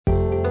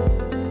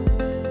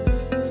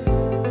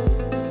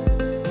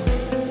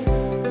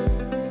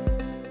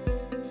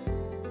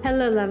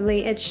Hello,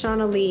 lovely. It's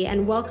Shauna Lee,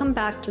 and welcome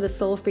back to the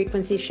Soul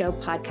Frequency Show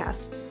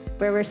podcast,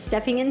 where we're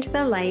stepping into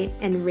the light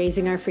and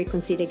raising our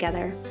frequency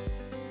together.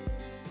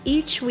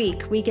 Each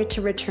week, we get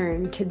to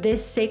return to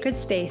this sacred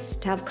space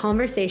to have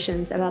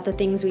conversations about the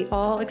things we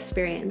all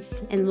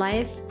experience in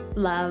life,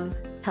 love,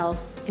 health,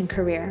 and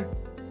career.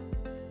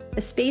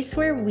 A space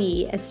where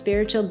we, as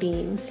spiritual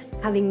beings,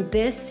 having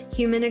this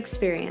human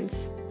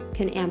experience,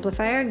 can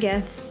amplify our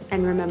gifts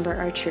and remember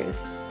our truth.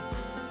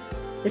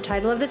 The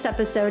title of this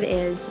episode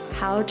is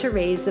How to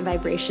Raise the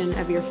Vibration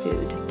of Your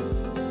Food.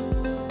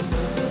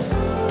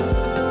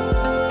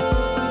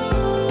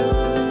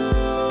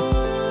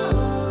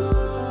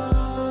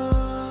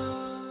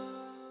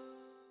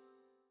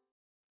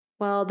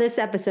 Well, this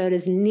episode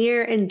is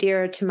near and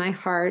dear to my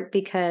heart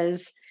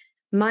because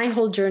my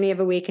whole journey of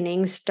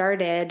awakening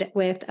started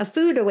with a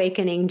food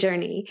awakening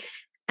journey.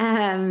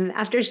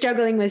 After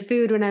struggling with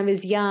food when I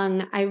was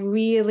young, I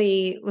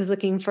really was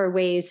looking for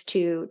ways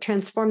to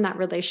transform that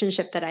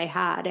relationship that I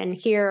had. And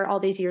here, all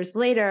these years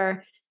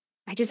later,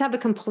 I just have a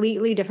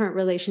completely different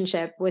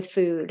relationship with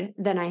food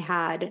than I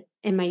had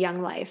in my young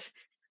life,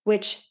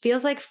 which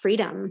feels like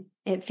freedom.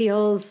 It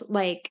feels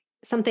like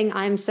something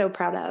I'm so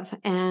proud of.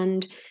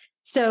 And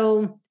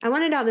so I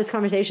wanted to have this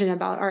conversation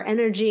about our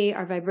energy,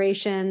 our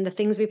vibration, the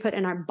things we put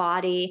in our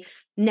body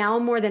now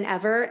more than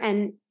ever.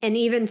 And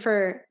even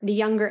for the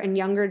younger and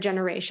younger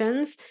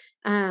generations,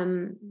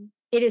 it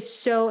is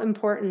so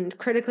important,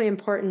 critically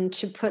important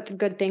to put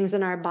good things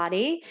in our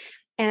body.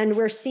 And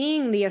we're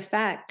seeing the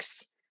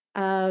effects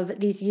of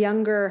these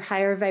younger,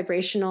 higher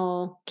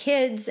vibrational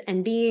kids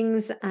and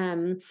beings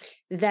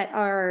that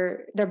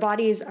their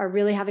bodies are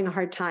really having a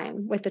hard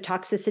time with the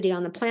toxicity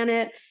on the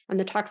planet and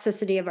the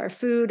toxicity of our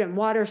food and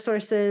water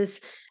sources.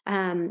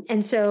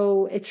 And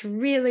so it's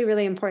really,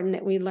 really important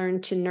that we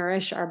learn to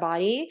nourish our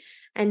body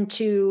and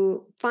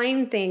to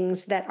find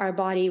things that our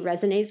body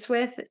resonates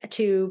with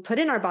to put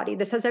in our body.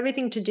 This has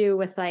everything to do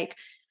with like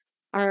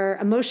our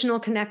emotional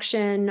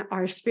connection,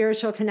 our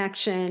spiritual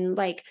connection,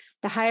 like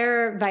the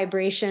higher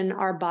vibration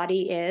our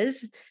body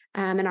is.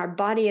 And our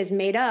body is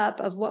made up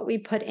of what we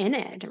put in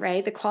it,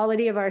 right? The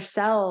quality of our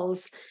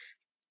cells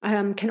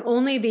can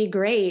only be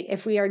great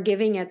if we are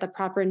giving it the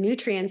proper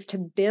nutrients to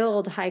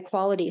build high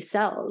quality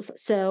cells.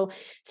 So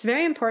it's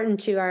very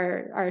important to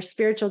our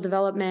spiritual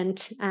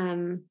development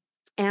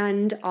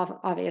and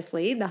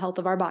obviously the health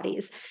of our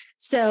bodies.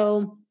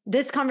 So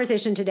this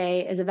conversation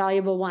today is a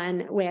valuable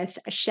one with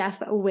Chef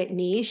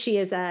Whitney. She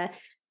is a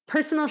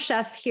personal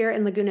chef here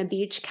in Laguna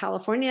Beach,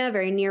 California,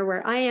 very near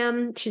where I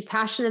am. She's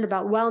passionate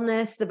about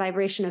wellness, the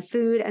vibration of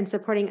food, and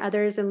supporting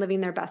others in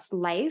living their best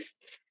life.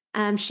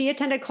 She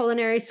attended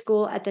culinary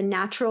school at the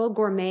Natural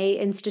Gourmet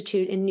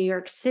Institute in New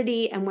York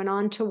City and went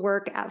on to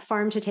work at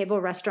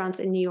farm-to-table restaurants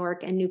in New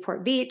York and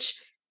Newport Beach.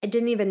 I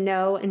didn't even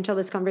know until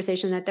this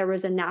conversation that there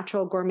was a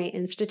Natural Gourmet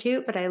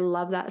Institute, but I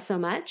love that so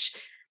much.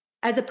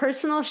 As a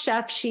personal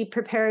chef, she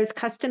prepares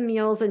custom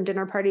meals and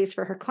dinner parties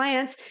for her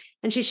clients,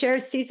 and she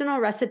shares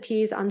seasonal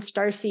recipes on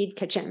Starseed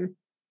Kitchen.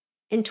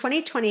 In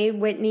 2020,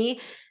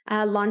 Whitney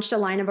launched a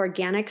line of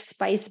organic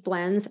spice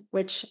blends,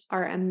 which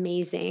are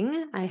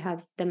amazing. I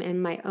have them in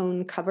my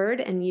own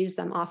cupboard and use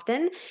them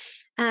often,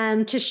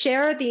 to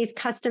share these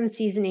custom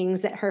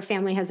seasonings that her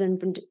family has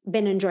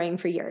been enjoying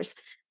for years.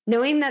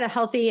 Knowing that a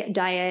healthy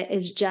diet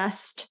is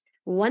just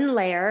one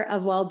layer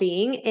of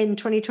well-being, in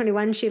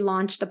 2021, she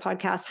launched the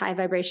podcast High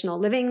Vibrational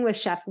Living with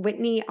Chef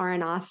Whitney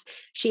Aronoff.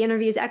 She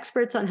interviews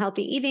experts on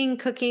healthy eating,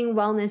 cooking,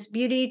 wellness,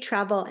 beauty,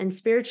 travel, and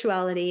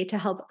spirituality to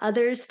help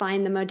others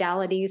find the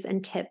modalities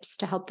and tips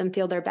to help them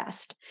feel their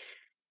best.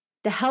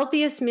 The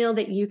healthiest meal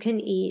that you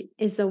can eat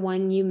is the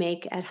one you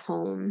make at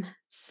home.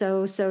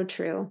 So, so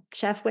true.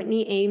 Chef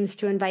Whitney aims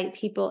to invite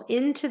people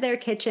into their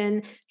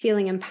kitchen,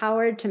 feeling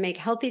empowered to make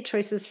healthy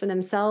choices for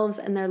themselves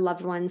and their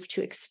loved ones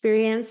to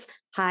experience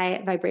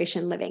high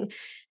vibration living.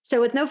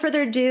 So with no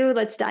further ado,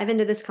 let's dive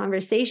into this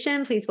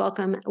conversation. Please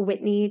welcome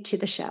Whitney to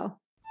the show.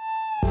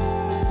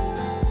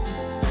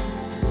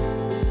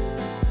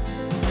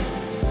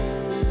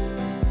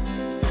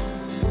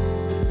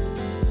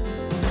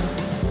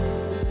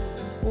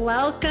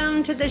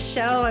 Welcome to the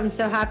show. I'm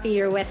so happy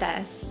you're with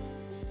us.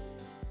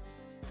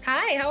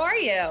 Hi, how are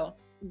you?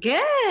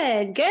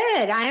 Good,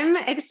 good. I'm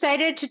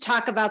excited to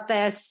talk about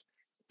this.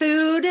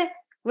 Food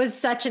was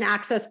such an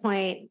access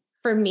point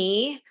for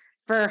me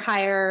for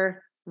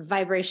higher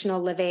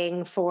vibrational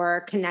living,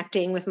 for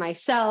connecting with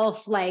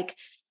myself. Like,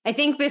 I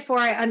think before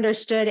I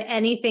understood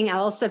anything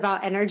else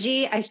about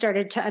energy, I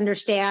started to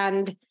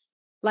understand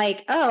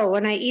like, oh,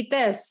 when I eat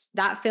this,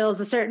 that feels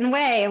a certain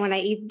way. And when I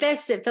eat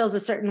this, it feels a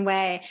certain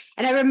way.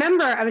 And I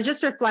remember I was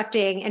just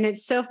reflecting, and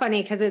it's so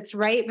funny because it's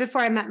right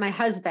before I met my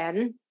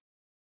husband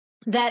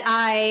that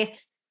I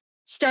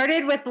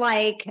started with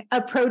like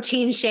a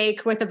protein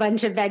shake with a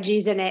bunch of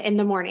veggies in it in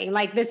the morning.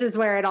 Like, this is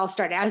where it all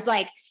started. I was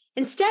like,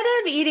 instead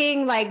of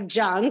eating like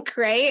junk,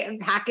 right?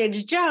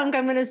 Packaged junk,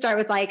 I'm going to start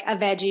with like a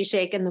veggie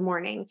shake in the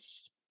morning.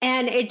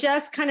 And it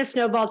just kind of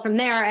snowballed from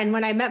there. And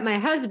when I met my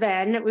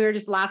husband, we were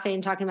just laughing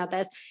and talking about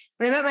this.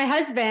 When I met my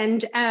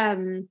husband,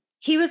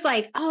 he was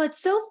like, oh, it's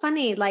so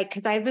funny. Like,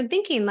 cause I've been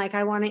thinking like,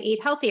 I want to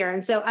eat healthier.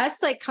 And so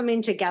us like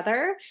coming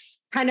together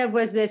kind of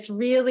was this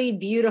really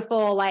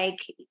beautiful, like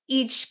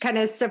each kind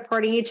of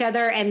supporting each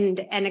other and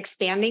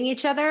expanding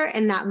each other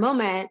in that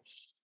moment.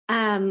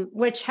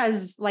 Which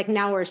has like,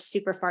 now we're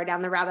super far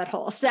down the rabbit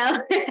hole. So, so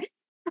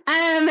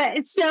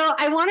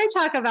I want to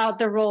talk about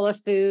the role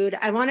of food.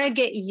 I want to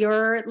get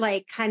your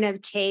like kind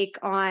of take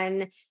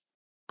on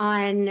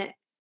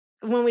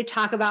when we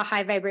talk about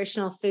high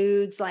vibrational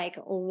foods, like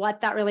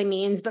what that really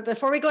means. But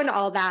before we go into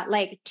all that,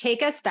 like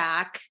take us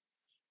back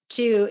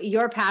to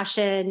your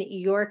passion,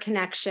 your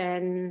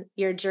connection,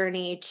 your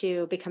journey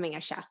to becoming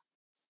a chef.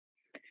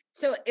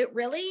 So it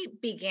really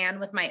began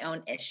with my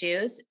own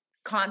issues,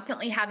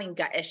 constantly having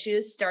gut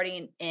issues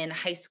starting in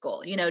high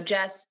school,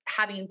 just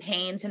having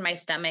pains in my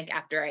stomach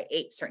after I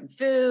ate certain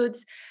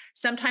foods,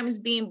 sometimes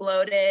being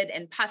bloated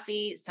and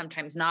puffy,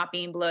 sometimes not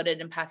being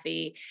bloated and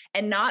puffy,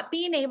 and not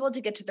being able to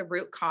get to the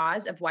root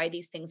cause of why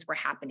these things were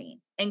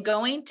happening, and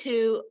going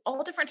to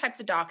all different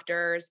types of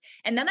doctors,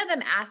 and none of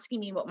them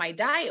asking me what my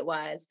diet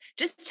was,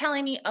 just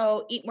telling me,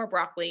 oh, eat more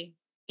broccoli,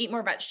 eat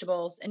more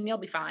vegetables, and you'll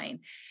be fine.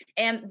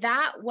 And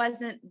that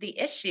wasn't the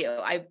issue.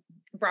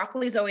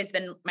 Broccoli's always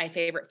been my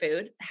favorite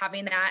food.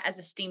 Having that as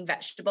a steamed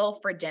vegetable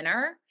for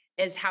dinner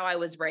is how I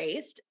was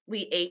raised.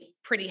 We ate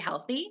pretty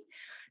healthy.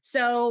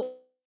 So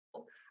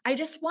I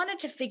just wanted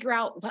to figure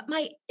out what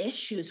my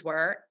issues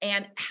were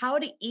and how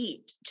to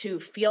eat to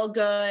feel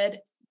good,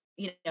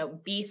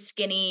 be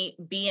skinny,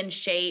 be in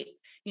shape,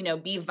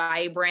 be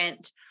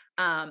vibrant.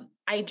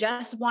 I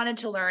just wanted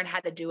to learn how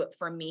to do it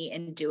for me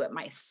and do it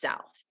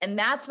myself. And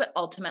that's what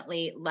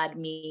ultimately led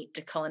me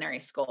to culinary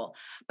school.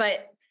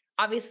 But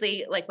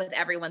obviously, like with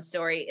everyone's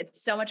story,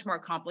 it's so much more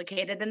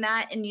complicated than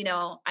that. And,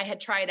 I had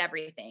tried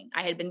everything.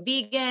 I had been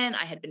vegan,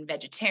 I had been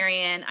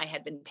vegetarian, I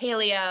had been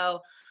paleo.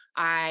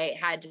 I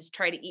had to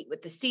try to eat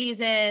with the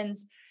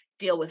seasons,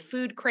 deal with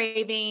food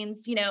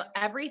cravings,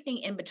 everything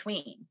in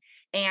between.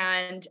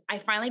 And I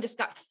finally just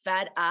got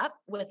fed up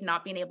with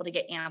not being able to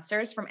get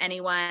answers from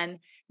anyone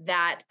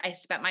that I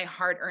spent my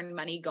hard-earned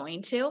money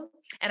going to.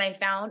 And I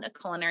found a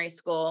culinary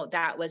school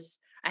that was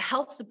a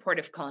health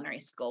supportive culinary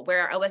school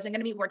where I wasn't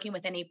going to be working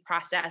with any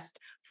processed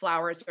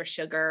flours or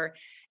sugar.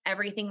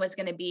 Everything was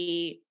going to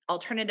be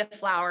alternative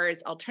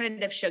flours,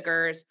 alternative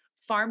sugars,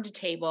 farm to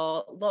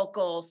table,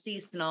 local,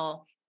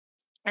 seasonal.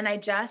 And I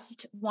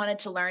just wanted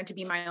to learn to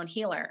be my own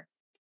healer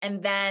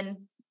and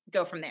then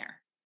go from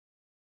there.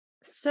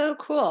 So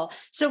cool.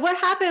 So what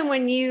happened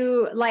when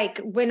you like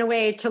went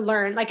away to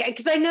learn? Like,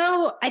 because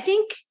I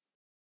think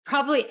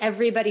probably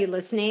everybody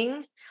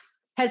listening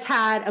has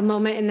had a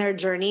moment in their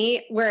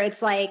journey where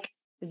it's like,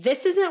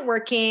 this isn't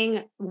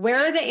working.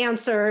 Where are the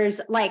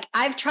answers? Like,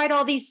 I've tried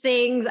all these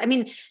things. I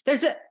mean,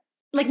 there's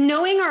like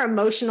knowing our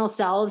emotional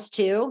selves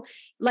too.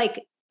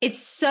 Like,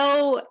 it's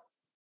so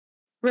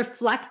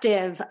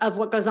reflective of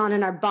what goes on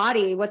in our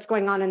body, what's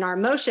going on in our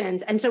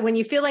emotions. And so when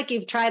you feel like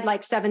you've tried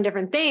like 7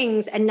 different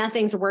things and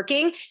nothing's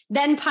working,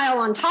 then pile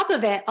on top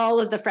of it all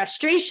of the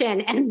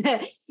frustration and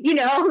the,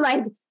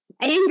 like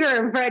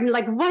anger and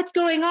like what's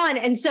going on.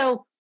 And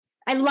so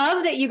I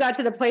love that you got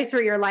to the place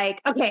where you're like,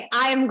 okay,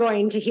 I'm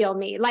going to heal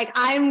me. Like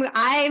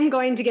I'm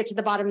going to get to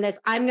the bottom of this.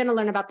 I'm going to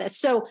learn about this.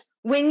 So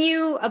when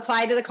you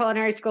applied to the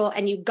culinary school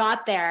and you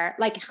got there,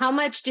 like how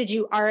much did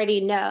you already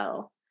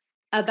know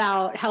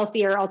about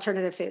healthier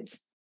alternative foods?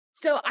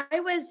 So I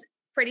was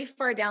pretty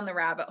far down the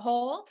rabbit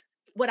hole.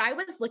 What I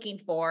was looking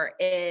for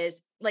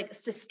is like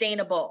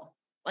sustainable.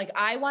 Like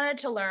I wanted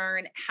to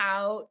learn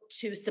how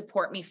to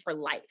support me for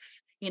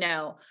life.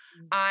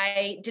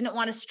 I didn't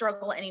want to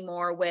struggle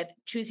anymore with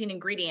choosing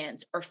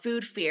ingredients or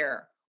food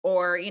fear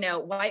or,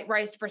 white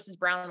rice versus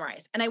brown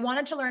rice. And I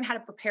wanted to learn how to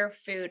prepare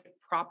food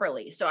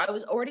properly. So I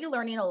was already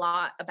learning a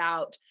lot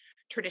about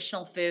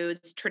traditional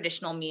foods,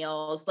 traditional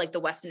meals, like the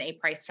Weston A.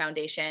 Price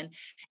Foundation.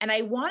 And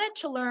I wanted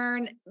to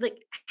learn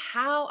like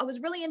how I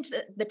was really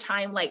into the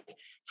time, like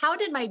how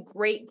did my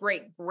great,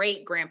 great,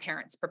 great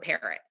grandparents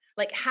prepare it?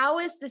 Like, how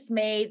is this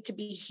made to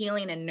be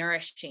healing and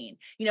nourishing?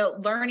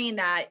 Learning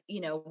that,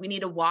 we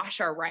need to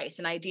wash our rice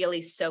and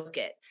ideally soak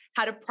it,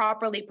 how to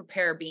properly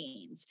prepare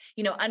beans,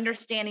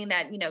 understanding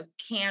that,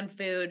 canned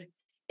food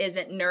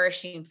isn't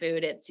nourishing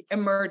food, it's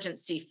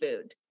emergency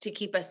food to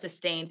keep us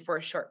sustained for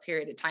a short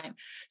period of time.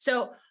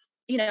 So,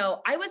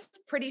 I was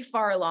pretty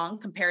far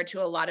along compared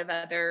to a lot of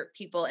other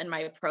people in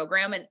my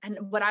program. And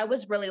what I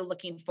was really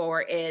looking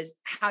for is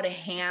how to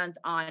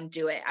hands-on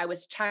do it. I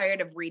was tired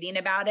of reading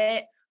about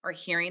it or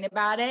hearing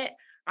about it.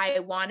 I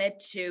wanted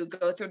to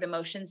go through the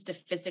motions to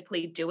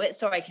physically do it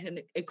so I can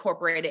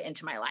incorporate it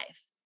into my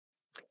life.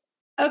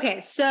 Okay.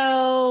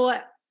 So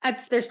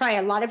there's probably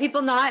a lot of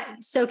people not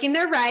soaking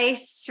their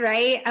rice,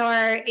 right?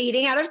 Or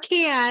eating out of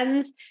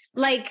cans.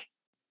 Like,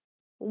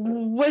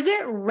 was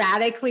it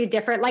radically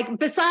different? Like,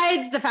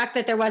 besides the fact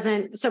that there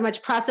wasn't so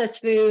much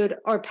processed food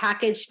or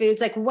packaged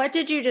foods, like what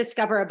did you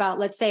discover about,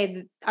 let's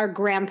say, our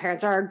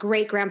grandparents or our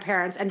great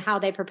grandparents and how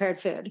they prepared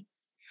food?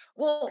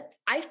 Well,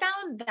 I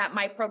found that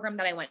my program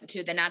that I went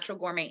to, the Natural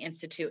Gourmet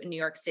Institute in New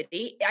York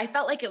City, I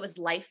felt like it was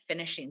life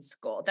finishing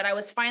school, that I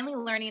was finally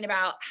learning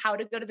about how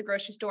to go to the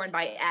grocery store and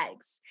buy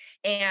eggs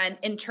and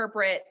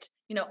interpret,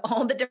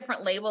 all the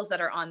different labels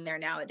that are on there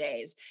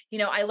nowadays.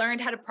 I learned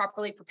how to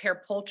properly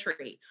prepare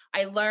poultry.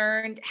 I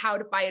learned how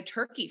to buy a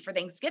turkey for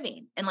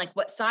Thanksgiving and like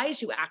what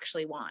size you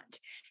actually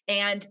want.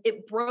 And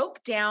it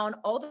broke down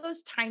all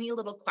those tiny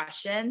little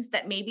questions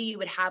that maybe you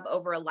would have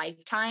over a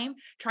lifetime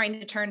trying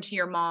to turn to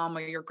your mom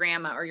or your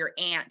grandma or your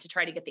aunt to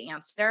try to get the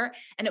answer.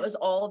 And it was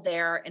all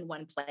there in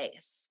one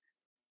place.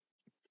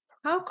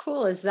 How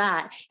cool is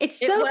that?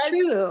 It's It so was,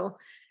 true.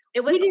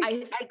 it was,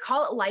 I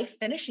call it life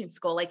finishing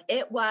school. Like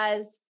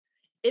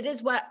it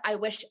is what I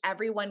wish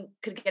everyone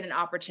could get an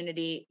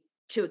opportunity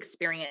to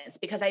experience,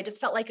 because I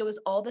just felt like it was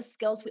all the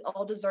skills we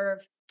all deserve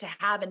to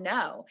have and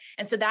know.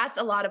 And so that's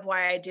a lot of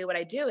why I do what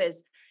I do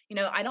is,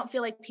 I don't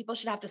feel like people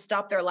should have to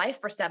stop their life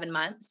for 7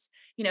 months,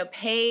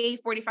 pay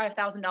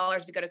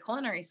 $45,000 to go to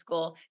culinary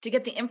school to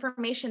get the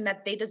information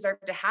that they deserve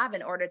to have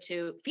in order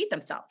to feed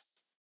themselves.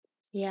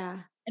 Yeah.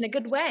 In a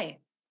good way.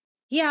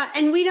 Yeah.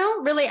 And we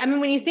don't really, I mean,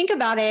 when you think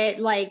about it,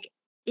 like,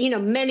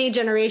 many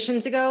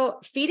generations ago,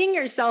 feeding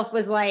yourself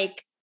was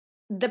like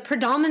the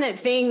predominant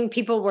thing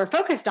people were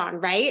focused on,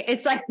 right?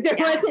 It's like there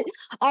wasn't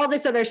all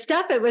this other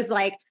stuff. It was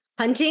like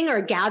hunting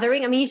or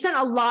gathering. I mean, you spent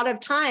a lot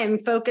of time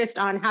focused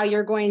on how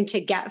you're going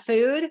to get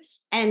food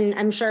and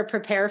I'm sure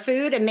prepare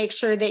food and make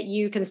sure that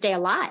you can stay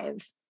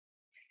alive.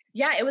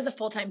 Yeah, it was a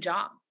full-time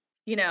job,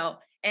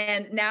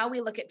 and now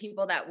we look at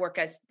people that work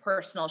as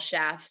personal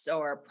chefs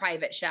or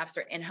private chefs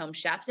or in-home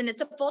chefs, and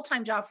it's a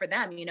full-time job for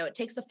them. It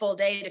takes a full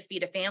day to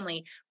feed a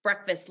family,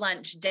 breakfast,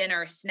 lunch,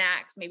 dinner,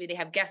 snacks. Maybe they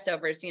have guest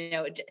overs,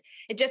 it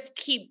just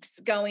keeps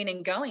going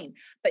and going.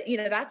 But,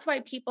 that's why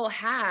people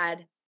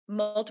had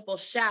multiple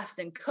chefs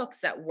and cooks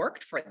that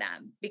worked for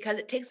them, because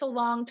it takes a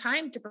long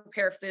time to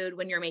prepare food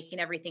when you're making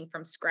everything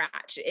from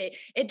scratch.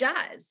 It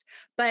does.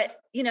 But,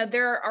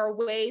 there are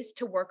ways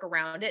to work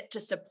around it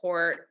to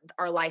support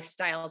our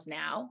lifestyles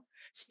now.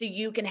 So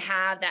you can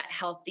have that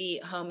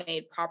healthy,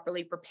 homemade,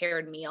 properly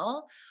prepared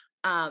meal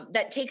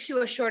that takes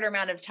you a shorter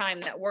amount of time,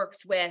 that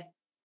works with,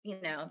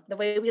 the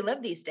way we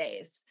live these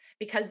days.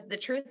 Because the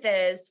truth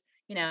is,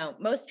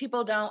 most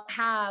people don't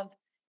have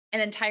an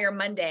entire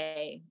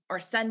Monday or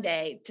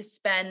Sunday to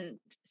spend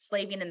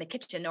slaving in the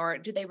kitchen, or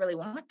do they really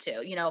want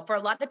to? For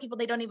a lot of people,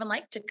 they don't even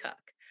like to cook.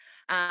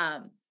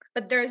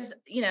 But there's,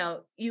 you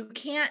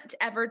can't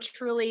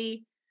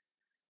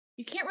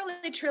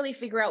really truly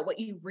figure out what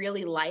you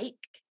really like.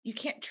 You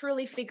can't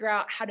truly figure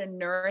out how to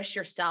nourish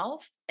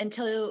yourself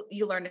until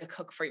you learn to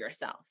cook for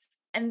yourself.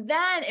 And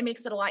then it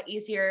makes it a lot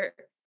easier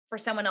for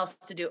someone else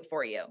to do it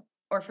for you,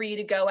 or for you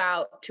to go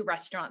out to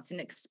restaurants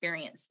and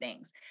experience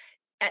things.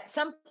 At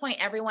some point,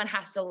 everyone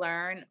has to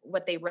learn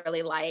what they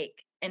really like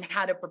and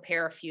how to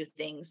prepare a few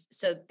things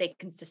so they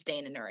can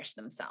sustain and nourish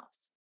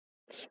themselves.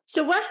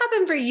 So what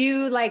happened for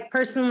you, like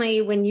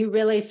personally, when you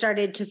really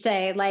started to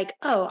say like,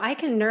 oh, I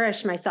can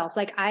nourish myself.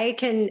 Like I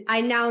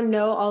now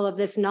know all of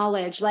this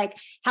knowledge. Like,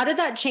 how did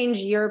that change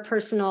your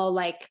personal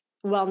like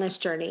wellness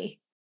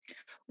journey?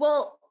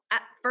 Well,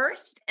 at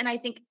first, and I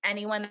think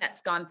anyone that's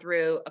gone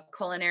through a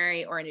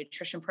culinary or a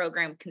nutrition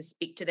program can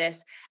speak to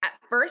this. At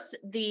first,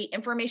 the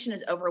information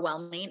is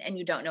overwhelming and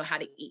you don't know how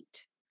to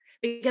eat.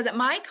 Because at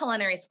my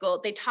culinary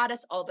school, they taught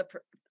us all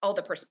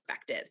the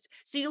perspectives.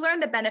 So you learn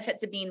the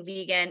benefits of being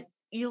vegan.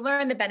 You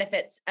learn the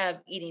benefits of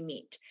eating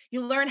meat.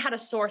 You learn how to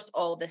source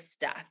all this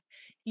stuff.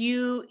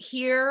 You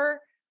hear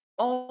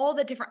all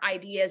the different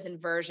ideas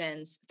and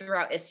versions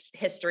throughout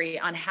history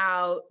on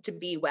how to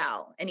be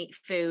well and eat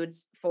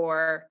foods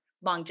for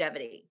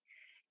longevity.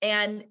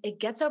 And it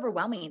gets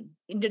overwhelming.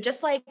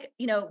 Just like,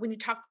 when you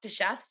talk to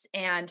chefs,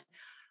 and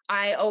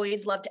I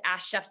always love to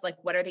ask chefs, like,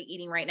 what are they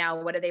eating right now?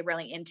 What are they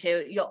really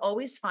into? You'll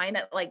always find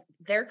that like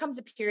there comes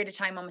a period of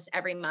time almost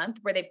every month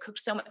where they've cooked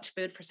so much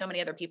food for so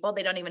many other people,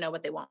 they don't even know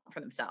what they want for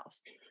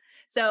themselves.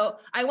 So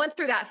I went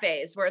through that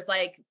phase where it's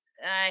like,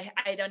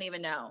 I don't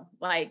even know.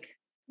 Like,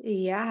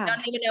 I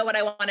don't even know what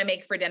I want to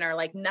make for dinner.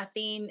 Like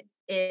nothing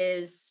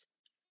is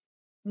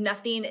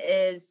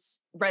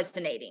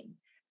resonating.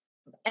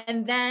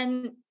 And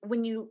then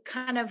when you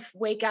kind of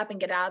wake up and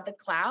get out of the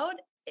cloud,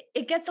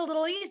 it gets a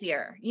little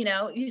easier.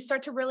 You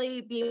start to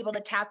really be able to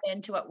tap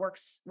into what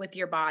works with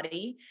your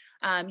body.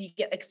 You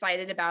get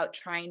excited about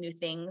trying new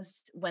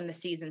things when the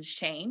seasons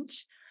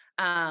change.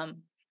 And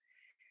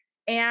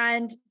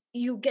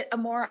you get a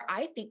more,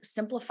 I think,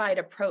 simplified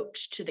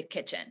approach to the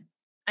kitchen.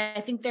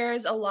 I think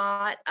there's a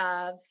lot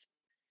of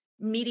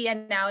media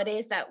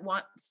nowadays that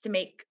wants to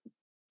make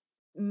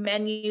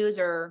menus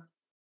or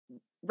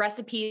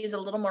recipes a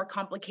little more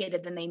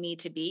complicated than they need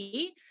to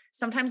be.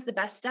 Sometimes the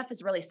best stuff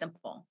is really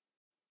simple.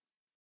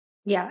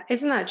 Yeah.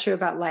 Isn't that true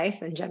about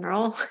life in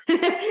general?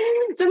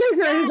 Sometimes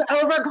we're just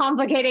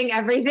overcomplicating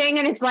everything.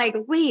 And it's like,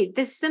 wait,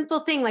 this simple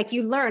thing, like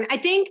you learn. I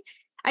think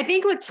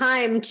with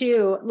time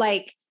too,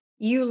 like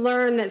you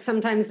learn that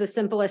sometimes the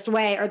simplest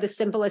way or the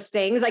simplest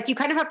things, like you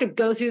kind of have to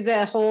go through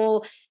the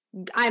whole,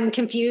 I'm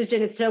confused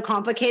and it's so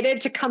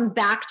complicated to come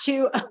back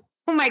to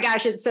oh my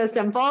gosh, it's so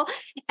simple.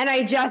 And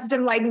I just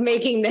am like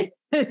making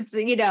this,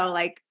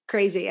 like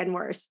crazy and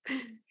worse.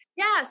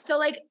 Yeah. So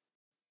like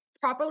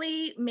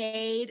properly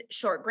made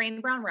short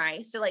grain brown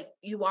rice. So like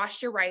you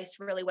wash your rice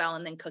really well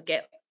and then cook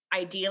it.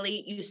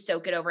 Ideally, you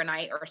soak it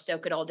overnight or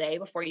soak it all day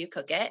before you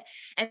cook it.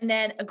 And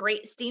then a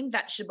great steamed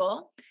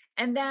vegetable.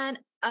 And then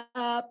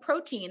a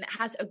protein that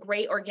has a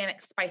great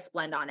organic spice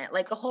blend on it,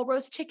 like a whole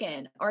roast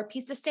chicken or a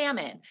piece of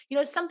salmon,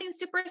 something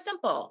super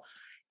simple.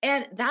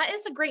 And that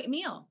is a great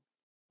meal.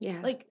 Yeah.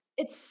 Like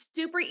it's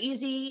super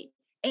easy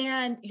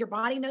and your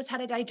body knows how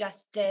to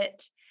digest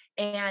it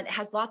and it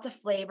has lots of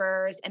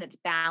flavors and it's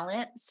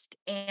balanced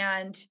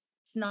and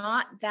it's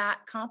not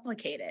that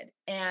complicated.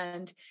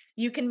 And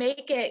you can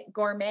make it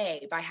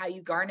gourmet by how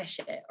you garnish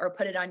it or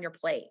put it on your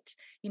plate.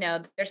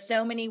 There's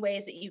so many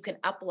ways that you can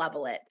up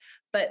level it,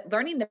 but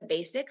learning the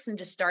basics and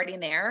just starting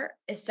there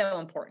is so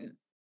important.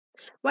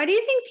 Why do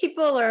you think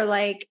people are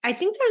like, I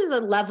think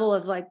there's a level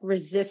of like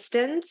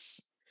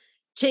resistance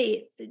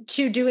to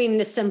doing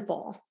the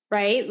simple,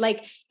 right?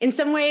 Like in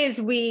some ways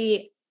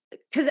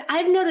because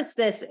I've noticed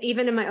this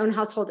even in my own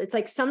household, it's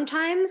like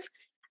sometimes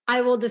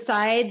I will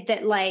decide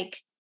that like,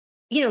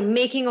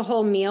 making a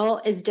whole meal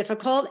is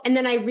difficult. And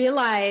then I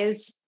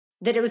realize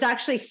that it was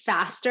actually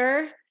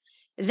faster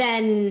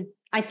than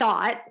I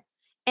thought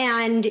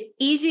and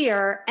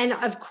easier. And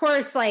of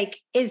course, like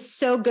is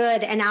so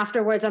good. And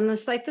afterwards, I'm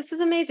just like, this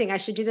is amazing. I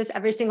should do this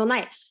every single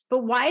night.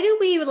 But why do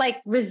we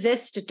like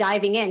resist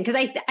diving in? Because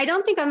I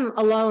don't think I'm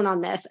alone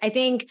on this. I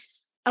think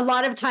a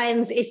lot of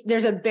times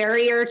there's a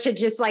barrier to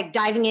just like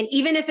diving in,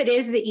 even if it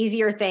is the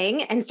easier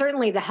thing and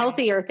certainly the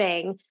healthier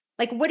thing.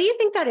 Like, what do you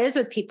think that is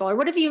with people, or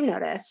what have you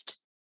noticed?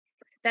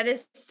 That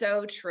is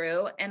so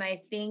true. And I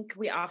think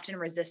we often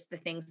resist the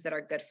things that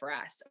are good for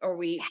us, or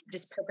we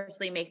just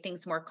purposely make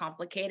things more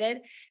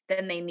complicated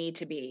than they need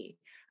to be.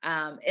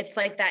 It's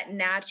like that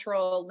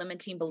natural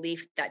limiting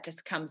belief that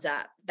just comes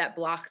up that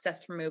blocks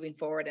us from moving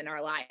forward in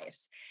our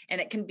lives. And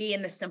it can be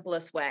in the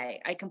simplest way.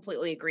 I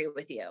completely agree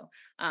with you.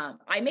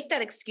 I make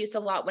that excuse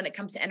a lot when it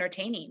comes to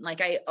entertaining. Like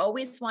I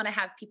always want to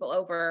have people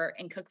over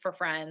and cook for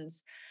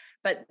friends.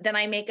 But then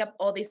I make up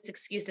all these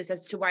excuses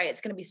as to why it's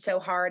going to be so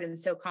hard and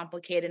so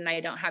complicated and I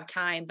don't have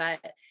time.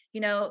 But,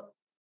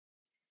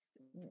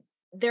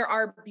 there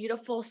are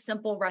beautiful,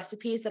 simple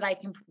recipes that I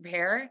can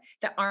prepare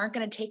that aren't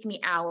going to take me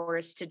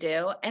hours to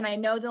do. And I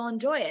know they'll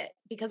enjoy it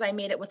because I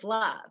made it with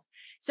love.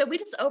 So we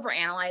just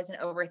overanalyze and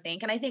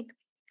overthink. And I think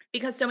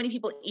because so many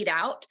people eat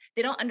out,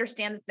 they don't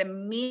understand that the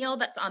meal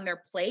that's on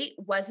their plate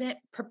wasn't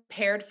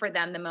prepared for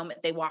them the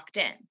moment they walked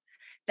in.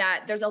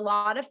 That there's a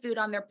lot of food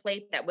on their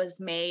plate that was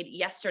made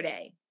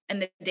yesterday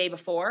and the day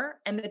before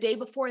and the day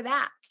before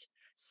that.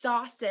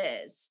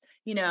 Sauces,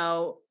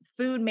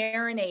 food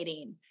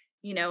marinating,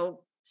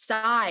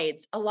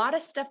 sides. A lot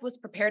of stuff was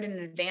prepared in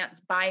advance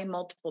by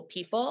multiple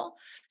people.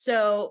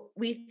 So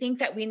we think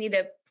that we need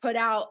to put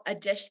out a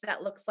dish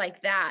that looks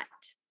like that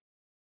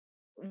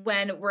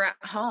when we're at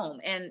home,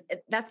 and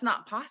that's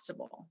not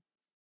possible.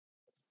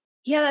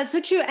 Yeah, that's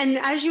so true. And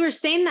as you were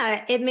saying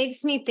that, it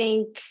makes me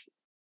think,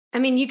 I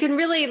mean, you can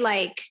really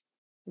like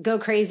go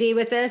crazy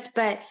with this,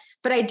 but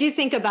I do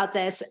think about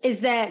this is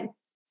that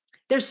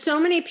there's so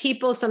many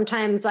people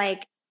sometimes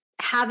like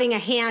having a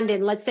hand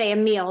in, let's say, a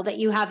meal that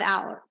you have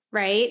out,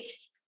 right?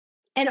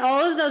 And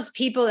all of those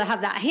people that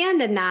have that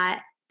hand in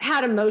that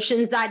had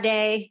emotions that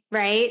day,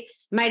 right?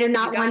 Might have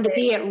not wanted to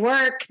be at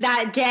work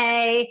that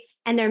day.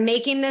 And they're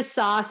making this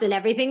sauce and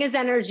everything is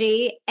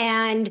energy.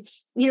 And,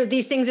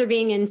 these things are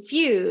being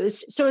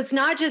infused. So it's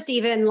not just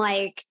even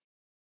like,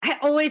 I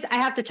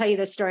have to tell you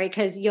this story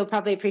because you'll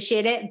probably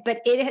appreciate it,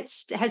 but it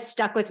has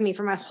stuck with me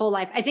for my whole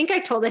life. I think I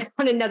told it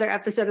on another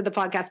episode of the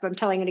podcast, but I'm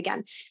telling it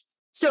again.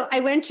 So I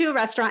went to a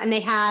restaurant and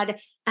they had,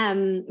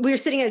 we were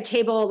sitting at a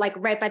table like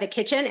right by the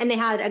kitchen and they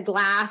had a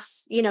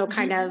glass,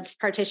 kind of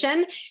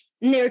partition,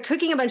 and they were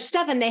cooking a bunch of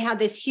stuff and they had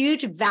this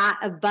huge vat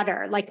of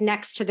butter like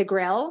next to the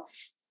grill.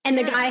 And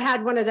the guy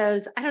had one of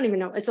those, I don't even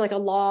know, it's like a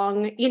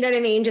long, you know what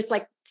I mean? Just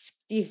like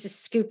you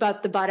just scoop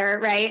up the butter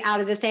right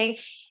out of the thing.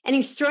 And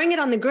he's throwing it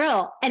on the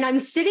grill. And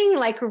I'm sitting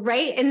like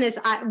right in this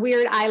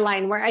weird eye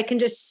line where I can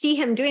just see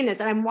him doing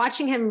this. And I'm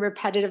watching him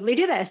repetitively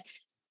do this.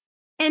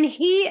 And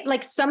he,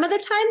 like, some of the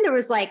time there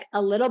was like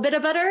a little bit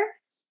of butter.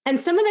 And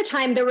some of the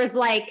time there was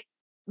like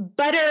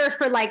butter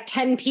for like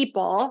 10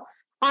 people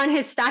on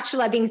his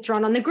spatula being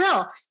thrown on the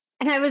grill.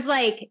 And I was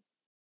like,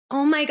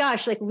 oh my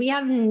gosh, like we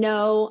have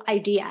no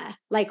idea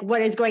like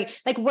what is going,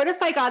 like, what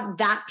if I got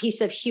that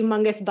piece of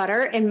humongous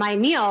butter in my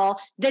meal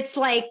that's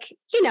like,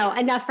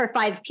 enough for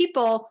 5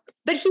 people,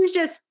 but he's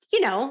just,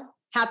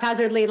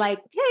 haphazardly like,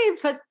 hey,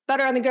 put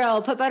butter on the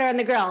grill, put butter on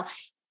the grill.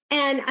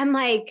 And I'm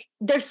like,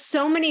 there's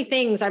so many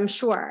things I'm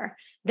sure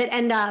that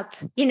end up,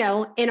 in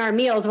our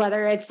meals,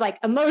 whether it's like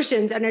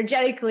emotions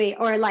energetically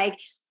or like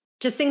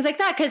just things like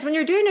that. Because when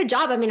you're doing a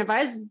job, I mean, if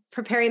I was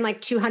preparing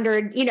like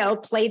 200,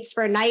 plates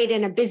for a night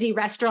in a busy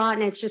restaurant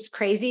and it's just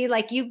crazy,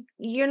 like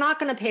you're not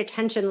going to pay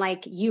attention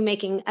like you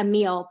making a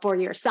meal for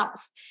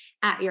yourself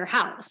at your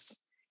house.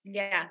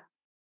 Yeah.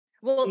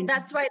 Well,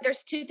 that's why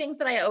there's two things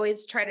that I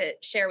always try to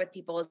share with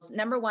people is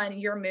number one,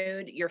 your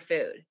mood, your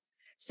food.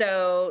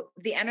 So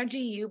the energy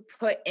you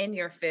put in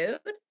your food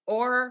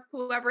or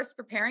whoever's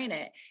preparing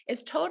it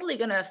is totally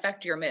going to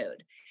affect your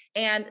mood.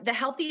 And the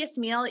healthiest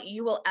meal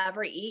you will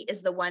ever eat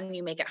is the one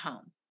you make at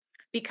home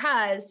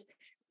because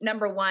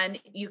number one,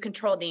 you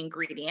control the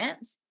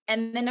ingredients.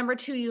 And then number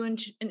two,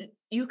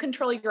 you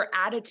control your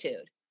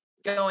attitude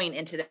going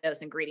into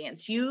those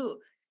ingredients. You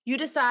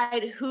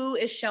decide who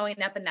is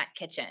showing up in that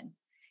kitchen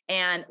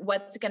and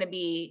what's going to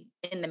be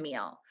in the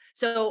meal.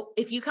 So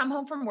if you come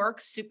home from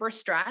work super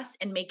stressed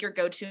and make your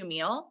go-to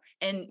meal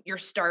and you're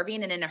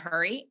starving and in a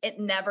hurry, it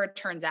never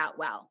turns out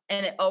well.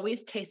 And it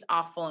always tastes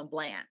awful and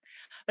bland.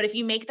 But if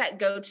you make that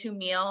go-to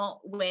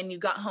meal when you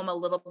got home a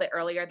little bit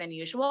earlier than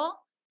usual,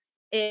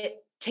 it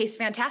tastes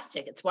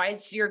fantastic. It's why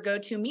it's your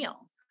go-to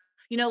meal.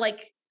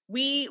 Like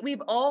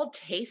we've all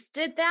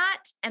tasted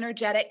that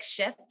energetic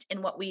shift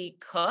in what we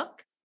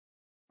cook.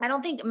 I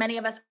don't think many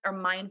of us are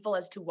mindful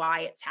as to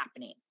why it's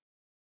happening.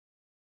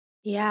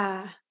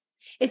 Yeah.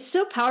 It's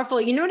so powerful.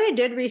 You know what I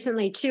did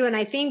recently too? And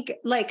I think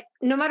like,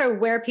 no matter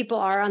where people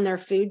are on their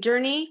food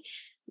journey,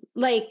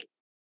 like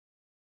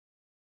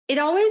it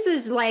always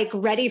is like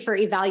ready for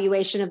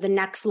evaluation of the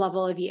next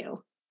level of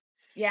you.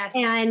 Yes.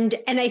 And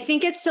I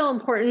think it's so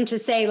important to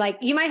say, like,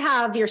 you might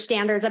have your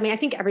standards. I mean, I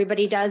think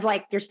everybody does,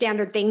 like your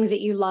standard things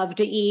that you love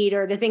to eat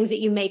or the things that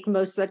you make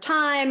most of the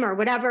time or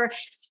whatever.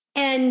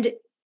 And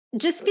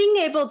just being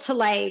able to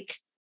like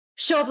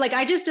show up, like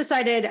I just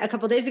decided a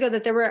couple of days ago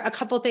that there were a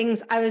couple of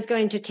things I was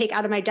going to take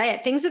out of my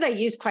diet, things that I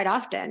use quite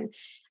often.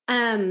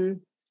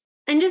 And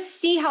just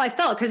see how I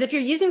felt. Because if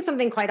you're using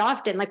something quite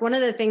often, like one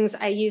of the things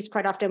I used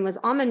quite often was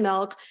almond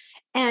milk.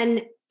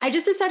 And I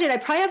just decided I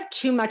probably have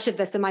too much of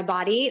this in my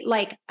body.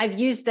 Like I've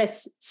used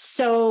this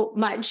so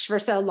much for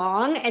so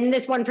long and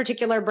this one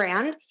particular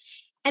brand.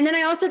 And then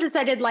I also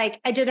decided like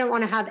I didn't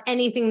want to have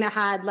anything that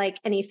had like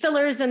any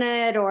fillers in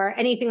it or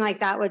anything like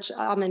that, which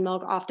almond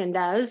milk often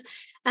does.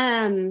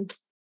 And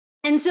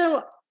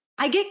so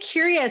I get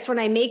curious when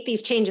I make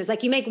these changes.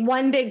 Like you make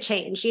one big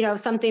change,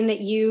 something that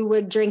you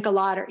would drink a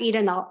lot or eat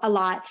a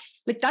lot,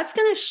 like that's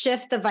going to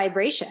shift the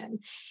vibration.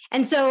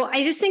 And so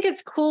I just think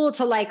it's cool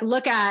to like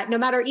look at, no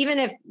matter, even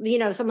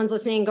if, someone's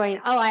listening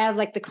going, oh, I have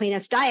like the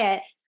cleanest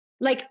diet.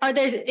 Like,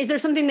 is there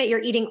something that you're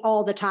eating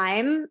all the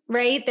time,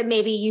 right? That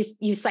maybe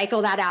you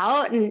cycle that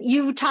out. And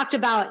you talked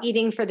about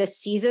eating for the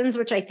seasons,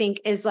 which I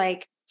think is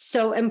like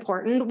so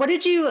important. What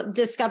did you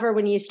discover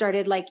when you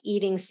started like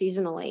eating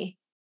seasonally?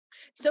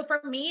 So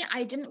for me,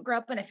 I didn't grow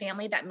up in a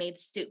family that made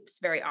soups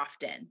very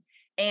often.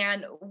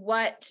 And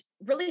what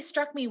really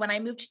struck me when I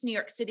moved to New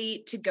York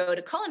City to go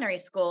to culinary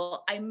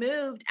school, I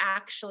moved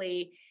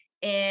actually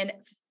in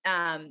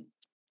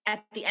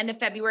at the end of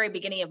February,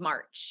 beginning of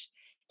March.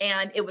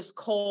 And it was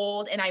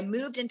cold. And I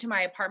moved into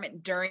my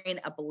apartment during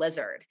a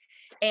blizzard.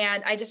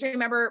 And I just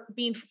remember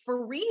being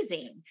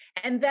freezing.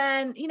 And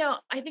then,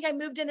 I think I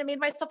moved in and made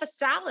myself a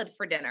salad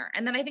for dinner.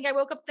 And then I think I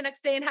woke up the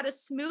next day and had a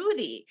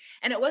smoothie.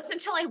 And it wasn't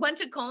until I went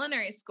to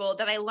culinary school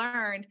that I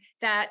learned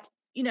that,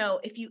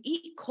 if you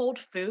eat cold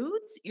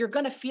foods, you're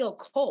going to feel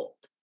cold.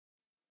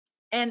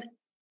 And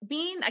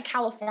being a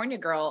California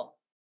girl,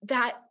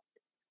 that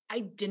I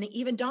didn't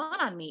even dawn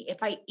on me.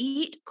 If I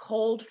eat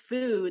cold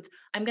foods,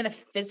 I'm going to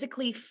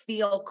physically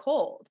feel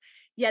cold.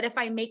 Yet if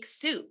I make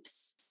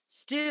soups,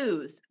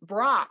 stews,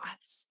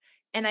 broths,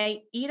 and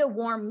I eat a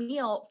warm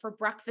meal for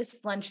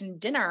breakfast, lunch, and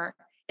dinner,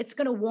 it's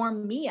going to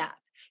warm me up.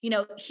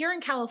 Here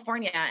in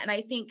California, and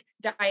I think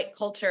diet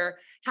culture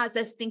has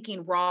us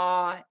thinking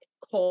raw,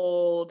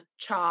 cold,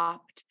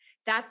 chopped.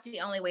 That's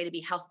the only way to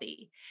be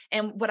healthy.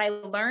 And what I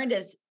learned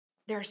is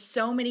there's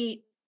so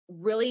many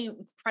really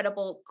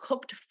incredible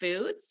cooked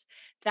foods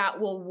that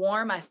will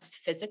warm us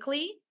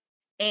physically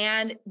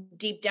and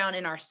deep down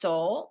in our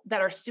soul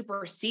that are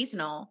super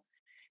seasonal.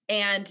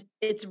 And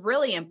it's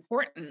really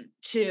important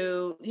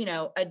to,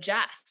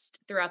 adjust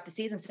throughout the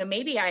season. So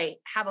maybe I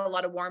have a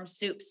lot of warm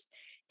soups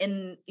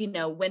in,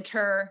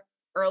 winter,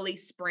 early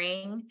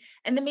spring.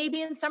 And then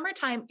maybe in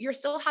summertime, you're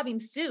still having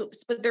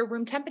soups, but they're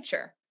room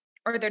temperature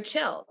or they're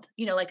chilled,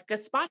 like a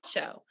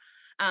gazpacho.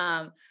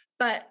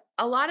 But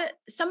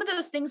some of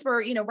those things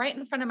were, right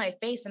in front of my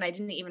face and I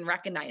didn't even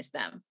recognize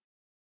them.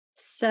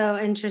 So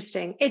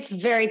interesting. It's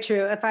very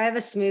true. If I have a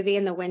smoothie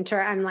in the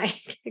winter, I'm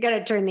like, I got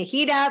to turn the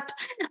heat up.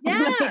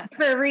 Yeah. I'm like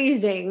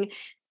freezing.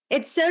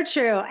 It's so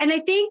true. And I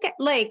think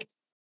like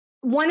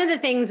one of the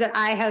things that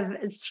I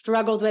have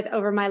struggled with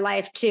over my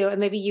life too, and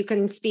maybe you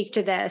can speak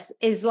to this,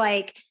 is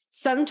like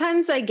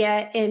sometimes I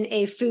get in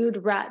a food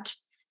rut.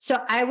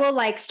 So I will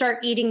like start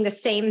eating the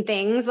same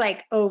things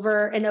like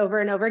over and over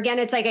and over again.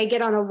 It's like I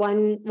get on a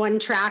one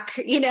track,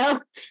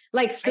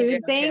 like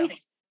food thing. Too.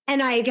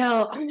 And I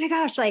go, oh my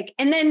gosh, like,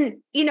 and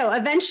then,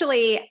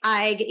 eventually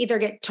I either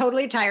get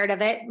totally tired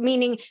of it,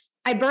 meaning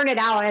I burn it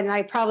out and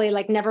I probably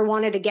like never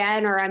want it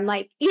again, or I'm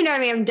like,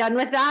 I'm done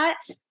with that.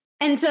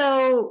 And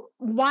so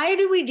why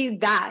do we do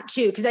that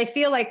too? Because I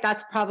feel like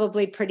that's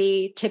probably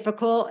pretty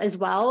typical as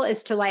well,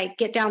 is to like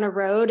get down a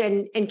road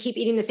and keep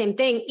eating the same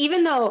thing,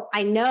 even though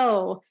I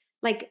know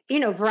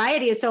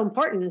variety is so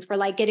important for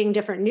like getting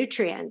different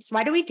nutrients.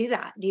 Why do we do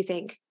that, do you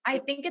think? I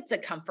think it's a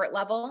comfort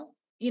level,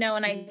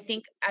 and I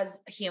think as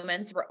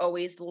humans, we're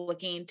always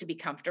looking to be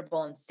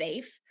comfortable and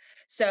safe.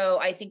 So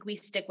I think we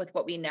stick with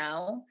what we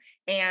know.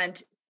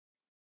 And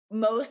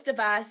most of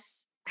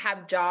us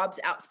have jobs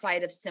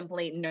outside of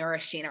simply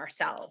nourishing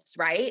ourselves,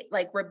 right?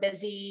 Like we're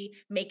busy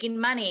making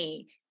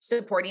money,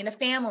 supporting a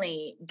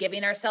family,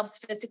 giving ourselves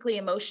physically,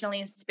 emotionally,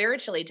 and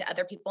spiritually to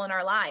other people in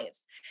our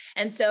lives.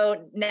 And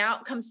so now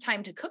it comes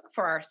time to cook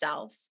for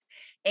ourselves.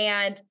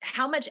 And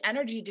how much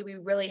energy do we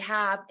really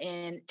have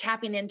in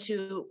tapping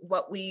into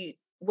what we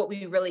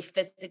really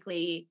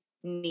physically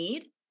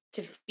need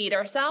to feed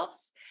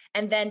ourselves,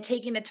 and then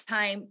taking the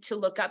time to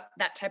look up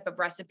that type of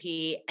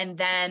recipe and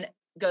then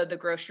go to the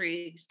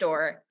grocery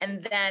store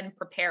and then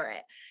prepare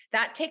it.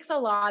 That takes a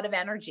lot of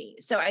energy.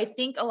 So I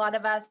think a lot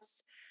of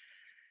us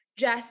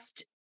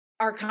just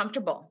are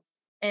comfortable,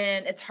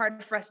 and it's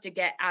hard for us to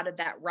get out of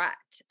that rut.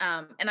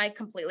 And I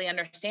completely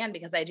understand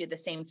because I do the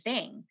same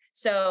thing.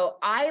 So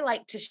I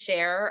like to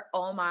share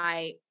all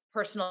my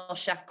personal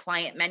chef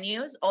client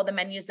menus, all the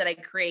menus that I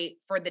create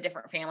for the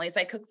different families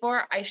I cook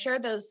for. I share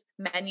those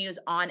menus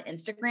on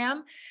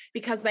Instagram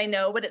because I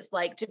know what it's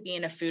like to be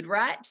in a food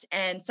rut.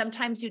 And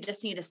sometimes you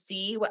just need to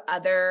see what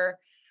other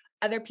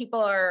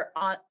people are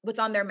on, what's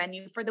on their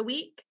menu for the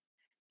week,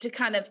 to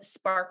kind of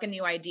spark a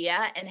new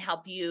idea and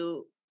help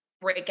you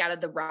break out of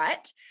the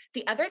rut.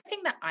 The other thing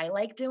that I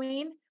like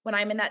doing when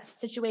I'm in that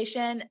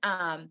situation,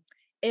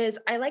 is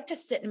I like to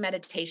sit in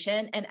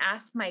meditation and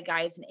ask my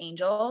guides and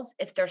angels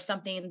if there's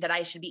something that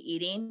I should be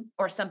eating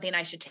or something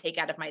I should take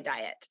out of my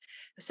diet.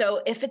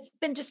 So if it's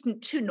been just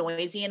too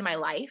noisy in my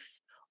life,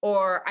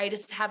 or I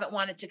just haven't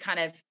wanted to kind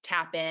of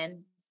tap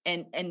in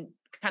and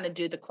kind of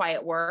do the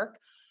quiet work,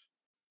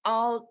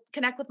 I'll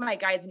connect with my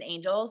guides and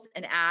angels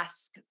and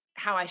ask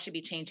how I should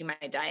be changing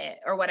my diet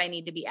or what I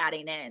need to be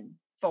adding in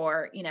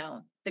for,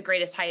 the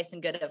greatest, highest,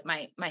 and good of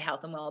my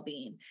health and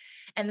well-being.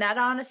 And that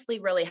honestly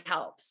really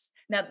helps.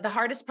 Now, the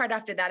hardest part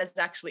after that is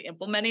actually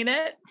implementing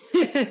it,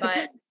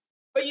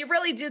 but you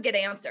really do get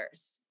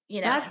answers,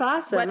 That's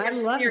awesome. whether I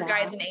it's love from your that.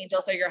 guides and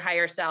angels or your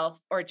higher self,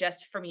 or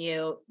just from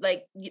you,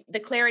 like the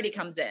clarity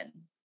comes in.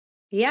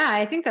 Yeah,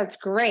 I think that's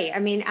great. I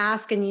mean,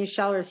 ask and you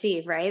shall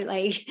receive, right?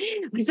 Like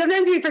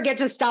sometimes we forget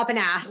to stop and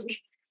ask.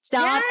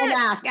 Stop and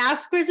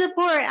ask for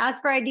support,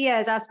 ask for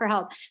ideas, ask for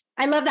help.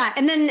 I love that.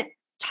 And then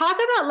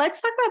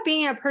let's talk about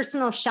being a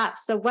personal chef.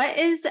 So what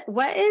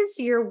is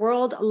your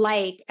world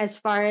like as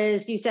far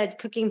as you said,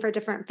 cooking for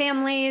different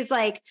families?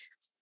 Like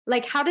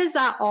how does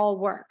that all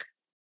work?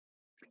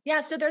 Yeah,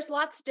 so there's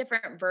lots of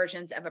different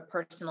versions of a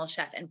personal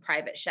chef and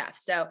private chef.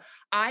 So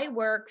I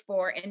work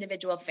for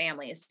individual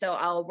families. So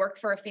I'll work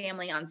for a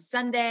family on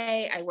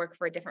Sunday. I work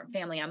for a different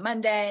family on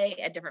Monday,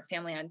 a different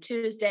family on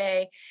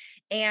Tuesday.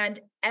 And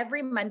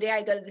every Monday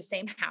I go to the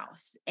same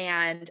house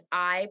and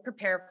I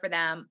prepare for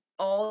them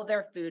all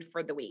their food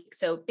for the week.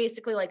 So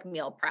basically like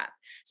meal prep.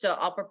 So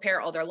I'll prepare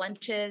all their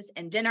lunches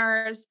and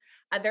dinners.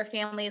 Other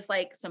families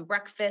like some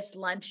breakfast,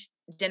 lunch,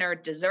 dinner,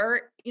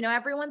 dessert.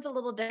 Everyone's a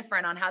little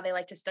different on how they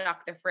like to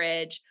stock their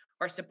fridge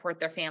or support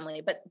their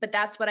family. But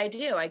that's what I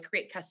do. I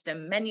create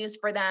custom menus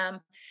for them.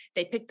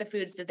 They pick the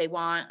foods that they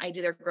want. I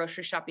do their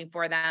grocery shopping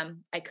for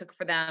them. I cook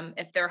for them.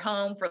 If they're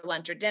home for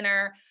lunch or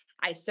dinner,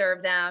 I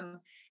serve them.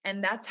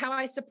 And that's how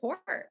I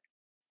support.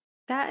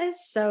 That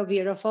is so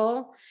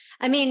beautiful.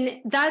 I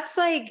mean, that's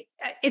like,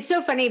 it's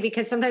so funny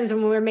because sometimes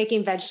when we're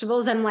making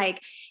vegetables, I'm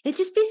like, it'd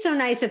just be so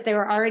nice if they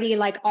were already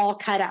like all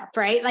cut up,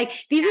 right? Like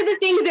these are the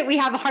things that we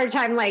have a hard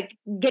time like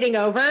getting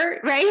over,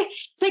 right?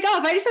 It's like, oh,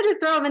 if I just had to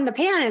throw them in the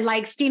pan and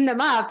like steam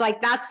them up,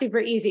 like that's super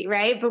easy,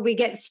 right? But we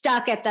get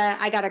stuck at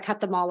I got to cut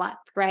them all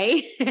up,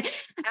 right?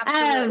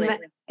 Absolutely.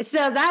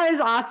 So that is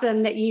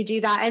awesome that you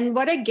do that. And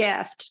what a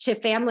gift to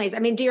families. I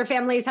mean, do your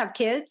families have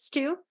kids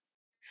too?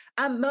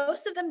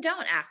 Most of them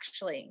don't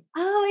actually.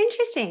 Oh,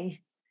 interesting.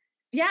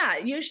 Yeah,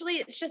 usually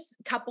it's just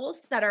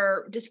couples that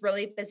are just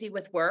really busy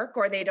with work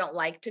or they don't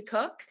like to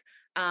cook.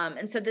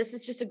 And so this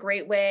is just a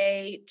great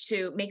way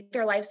to make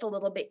their lives a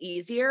little bit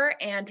easier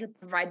and to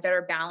provide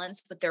better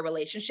balance with their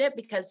relationship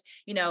because,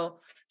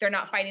 they're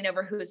not fighting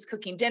over who's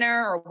cooking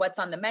dinner or what's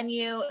on the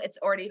menu. It's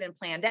already been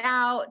planned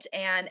out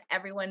and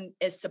everyone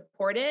is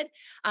supported.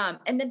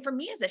 And then for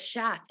me as a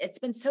chef, it's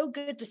been so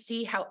good to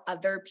see how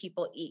other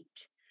people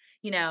eat.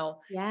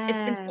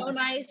 It's been so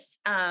nice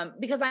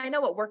because I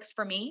know what works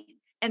for me.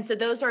 And so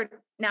those are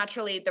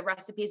naturally the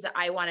recipes that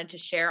I wanted to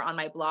share on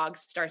my blog,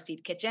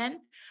 Starseed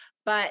Kitchen.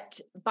 But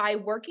by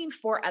working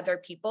for other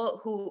people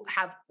who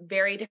have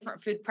very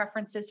different food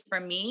preferences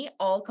from me,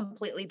 all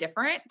completely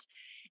different,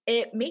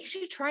 it makes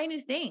you try new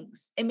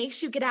things. It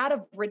makes you get out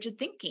of rigid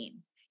thinking.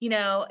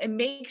 It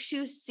makes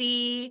you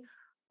see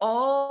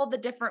all the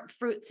different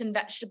fruits and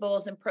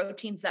vegetables and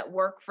proteins that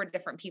work for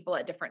different people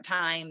at different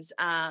times.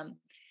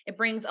 It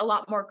brings a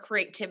lot more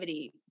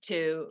creativity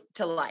to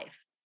life.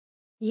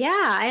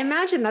 Yeah, I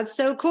imagine that's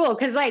so cool.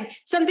 Cause like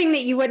something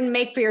that you wouldn't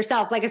make for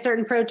yourself, like a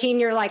certain protein,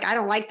 you're like, I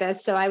don't like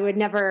this. So I would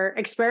never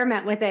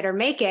experiment with it or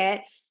make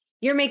it.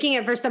 You're making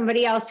it for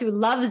somebody else who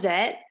loves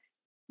it.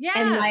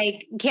 and Yeah.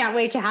 like can't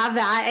wait to have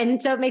that.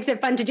 And so it makes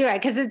it fun to do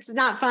it, because it's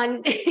not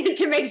fun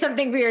to make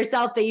something for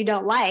yourself that you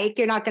don't like.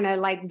 You're not going to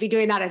like be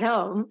doing that at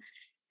home.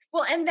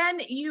 Well, and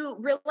then you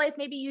realize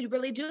maybe you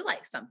really do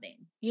like something,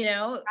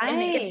 and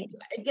Right.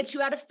 it gets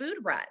you out of food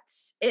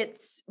ruts.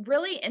 It's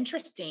really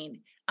interesting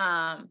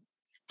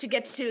to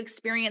get to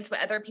experience what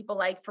other people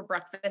like for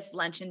breakfast,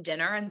 lunch, and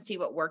dinner, and see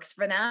what works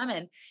for them.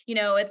 And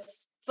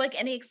it's like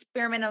any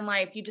experiment in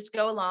life. You just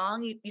go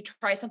along, you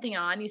try something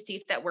on, you see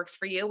if that works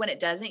for you. When it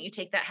doesn't, you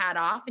take that hat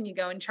off and you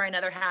go and try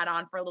another hat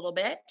on for a little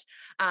bit.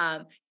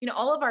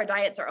 All of our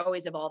diets are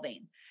always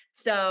evolving.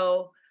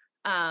 So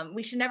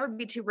we should never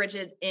be too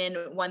rigid in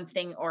one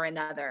thing or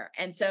another.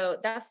 And so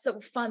that's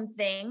the fun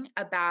thing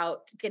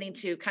about getting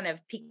to kind of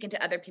peek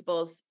into other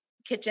people's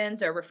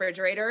kitchens or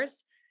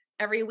refrigerators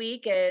every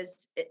week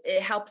is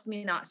it helps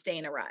me not stay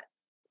in a rut.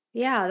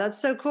 Yeah,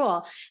 that's so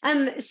cool.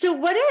 So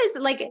what is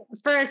like,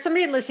 for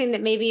somebody listening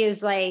that maybe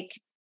is like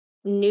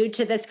new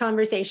to this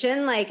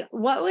conversation, like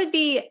what would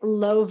be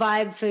low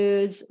vibe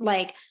foods,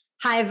 like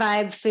high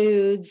vibe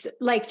foods,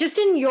 like just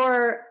in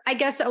your, I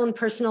guess, own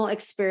personal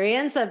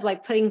experience of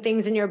like putting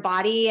things in your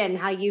body and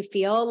how you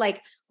feel,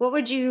 like what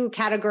would you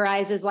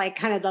categorize as like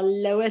kind of the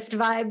lowest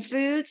vibe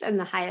foods and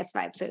the highest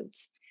vibe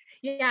foods?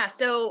 Yeah.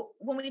 So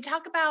when we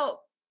talk about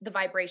the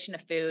vibration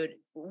of food,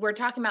 we're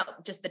talking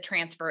about just the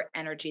transfer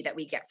energy that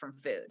we get from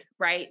food,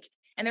 right?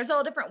 And there's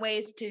all different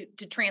ways to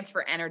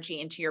transfer energy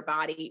into your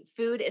body.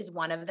 Food is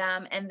one of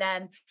them. And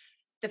then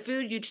the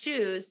food you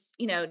choose,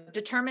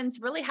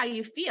 determines really how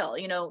you feel.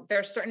 There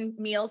are certain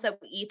meals that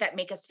we eat that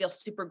make us feel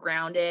super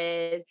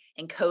grounded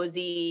and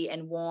cozy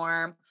and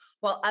warm,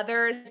 while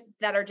others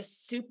that are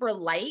just super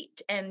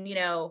light. And,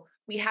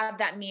 we have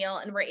that meal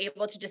and we're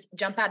able to just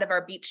jump out of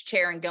our beach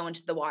chair and go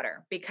into the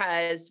water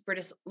because we're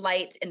just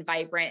light and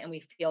vibrant and we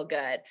feel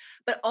good.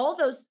 But all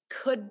those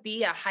could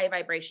be a high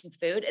vibration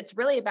food. It's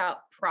really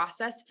about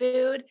processed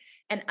food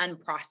and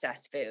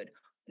unprocessed food,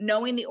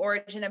 knowing the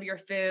origin of your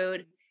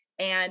food,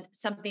 and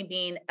something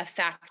being a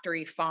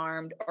factory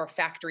farmed or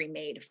factory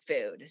made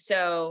food.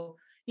 So,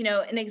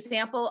 an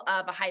example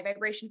of a high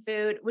vibration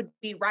food would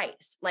be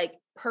rice, like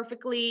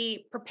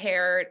perfectly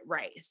prepared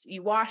rice.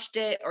 You washed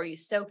it or you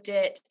soaked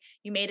it,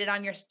 you made it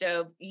on your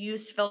stove, you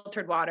used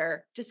filtered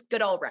water, just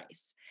good old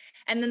rice.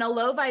 And then a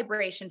low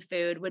vibration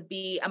food would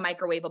be a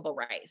microwavable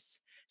rice.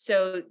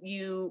 So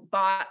you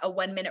bought a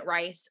 1 minute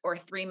rice or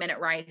 3 minute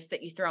rice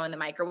that you throw in the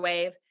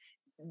microwave.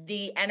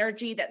 The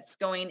energy that's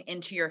going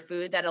into your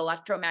food, that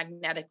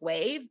electromagnetic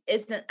wave,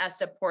 isn't a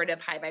supportive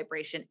high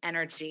vibration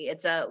energy.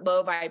 It's a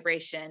low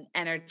vibration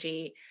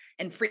energy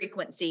and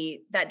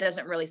frequency that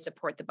doesn't really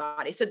support the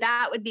body. So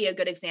that would be a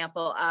good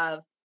example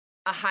of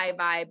a high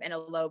vibe and a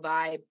low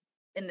vibe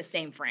in the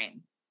same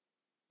frame.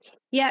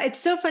 Yeah, it's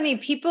so funny.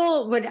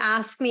 People would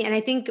ask me, and I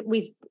think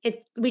we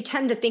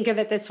tend to think of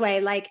it this way,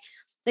 like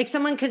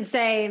someone could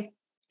say,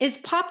 "Is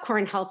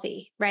popcorn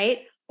healthy?"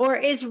 Right? Or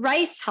is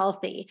rice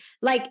healthy?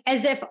 Like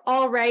as if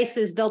all rice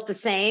is built the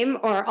same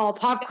or all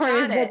popcorn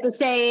is Got built it. the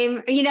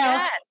same,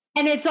 Yes.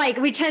 And it's like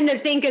we tend to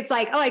think it's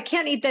like, oh, I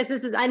can't eat this.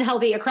 This is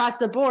unhealthy across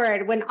the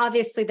board. When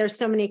obviously there's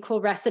so many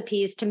cool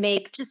recipes to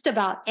make just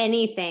about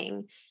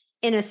anything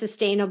in a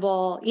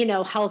sustainable,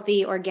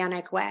 healthy,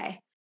 organic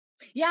way.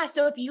 Yeah.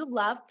 So if you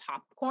love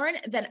popcorn,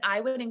 then I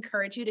would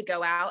encourage you to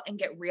go out and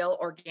get real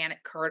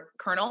organic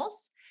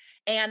kernels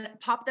and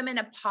pop them in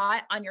a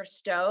pot on your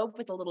stove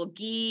with a little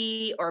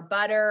ghee or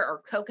butter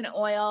or coconut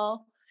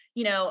oil,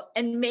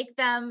 and make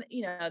them,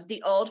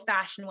 the old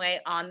fashioned way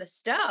on the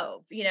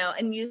stove,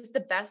 and use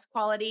the best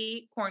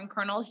quality corn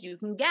kernels you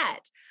can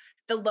get.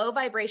 The low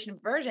vibration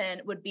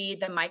version would be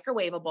the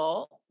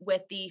microwavable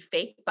with the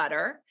fake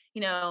butter.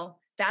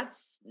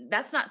 That's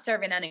not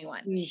serving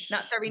anyone,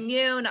 not serving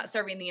you, not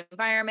serving the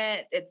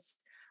environment. It's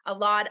a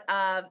lot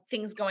of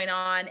things going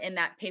on in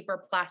that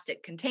paper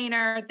plastic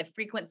container, the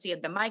frequency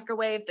of the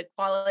microwave, the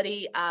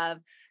quality of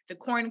the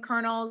corn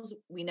kernels.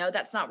 We know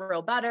that's not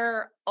real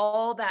butter,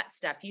 all that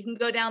stuff. You can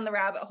go down the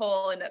rabbit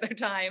hole another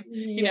time,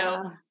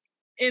 Yeah.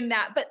 in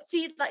that. But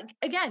see, like,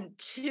 again,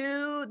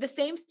 the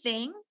same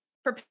thing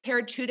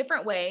prepared two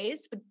different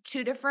ways with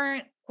two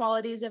different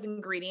qualities of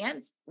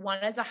ingredients.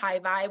 One is a high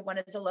vibe, one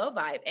is a low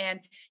vibe,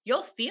 and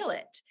you'll feel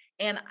it.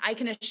 And I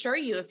can assure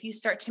you, if you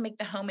start to make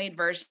the homemade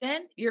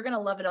version, you're going to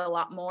love it a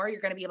lot more. You're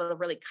going to be able to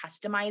really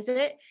customize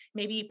it.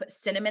 Maybe you put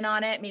cinnamon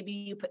on it. Maybe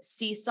you put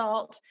sea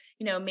salt.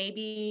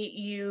 Maybe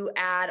you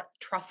add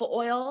truffle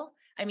oil.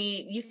 I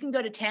mean, you can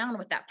go to town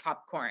with that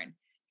popcorn.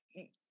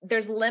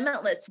 There's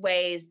limitless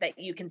ways that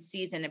you can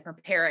season and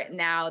prepare it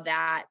now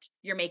that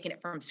you're making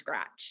it from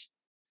scratch.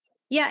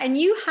 Yeah. And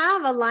you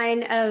have a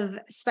line of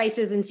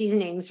spices and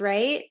seasonings,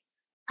 right?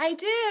 I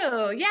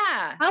do.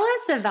 Yeah. Tell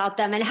us about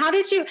them. And how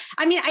did you,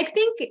 I mean, I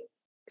think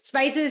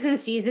spices and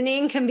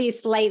seasoning can be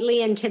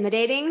slightly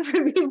intimidating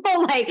for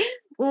people. Like,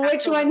 which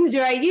Absolutely. ones do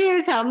I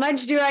use? How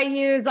much do I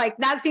use? Like,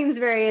 that seems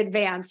very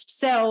advanced.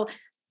 So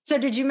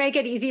did you make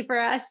it easy for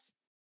us?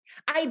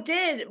 I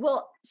did.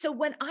 Well, so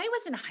when I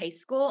was in high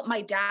school,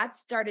 my dad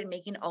started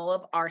making all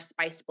of our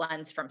spice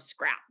blends from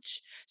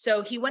scratch.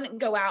 So he wouldn't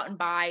go out and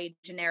buy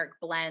generic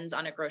blends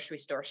on a grocery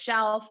store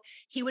shelf.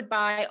 He would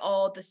buy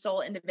all the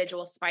sole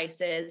individual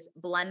spices,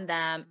 blend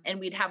them, and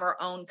we'd have our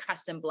own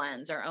custom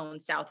blends, our own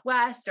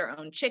Southwest, our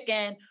own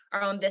chicken,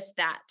 our own this,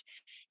 that.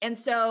 And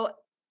so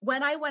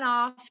when I went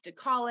off to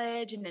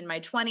college and in my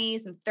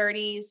 20s and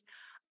 30s,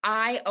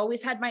 I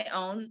always had my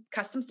own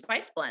custom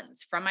spice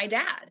blends from my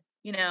dad,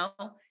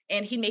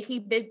 and he'd make me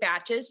big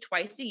batches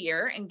twice a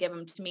year and give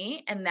them to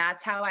me. And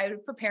that's how I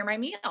would prepare my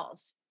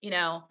meals.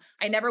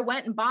 I never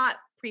went and bought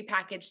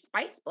prepackaged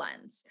spice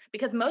blends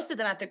because most of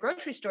them at the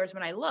grocery stores,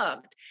 when I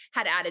looked,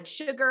 had added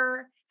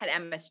sugar, had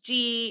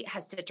MSG,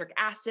 had citric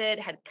acid,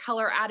 had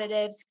color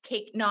additives,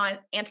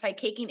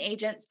 anti-caking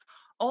agents,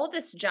 all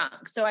this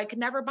junk. So I could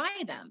never buy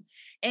them.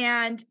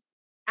 And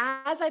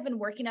as I've been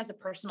working as a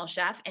personal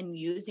chef and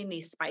using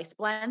these spice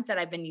blends that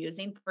I've been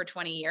using for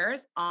 20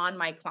 years on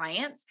my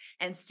clients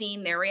and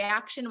seeing their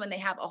reaction when they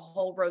have a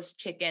whole roast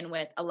chicken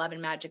with 11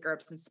 magic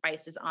herbs and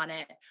spices on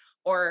it,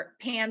 or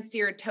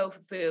pan-seared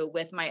tofu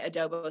with my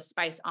adobo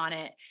spice on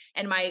it.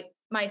 And my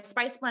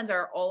spice blends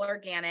are all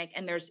organic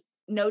and there's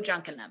no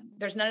junk in them.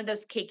 There's none of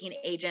those caking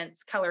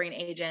agents, coloring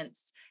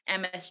agents,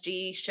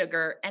 MSG,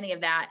 sugar, any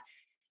of that.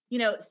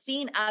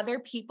 Seeing other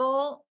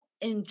people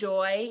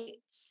enjoy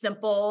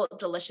simple,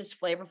 delicious,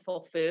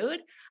 flavorful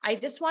food. I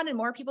just wanted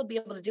more people to be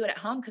able to do it at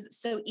home because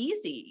it's so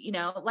easy.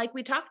 Like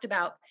we talked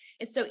about,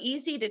 it's so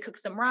easy to cook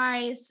some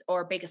rice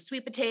or bake a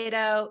sweet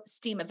potato,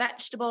 steam a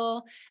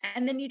vegetable,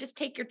 and then you just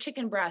take your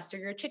chicken breast or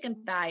your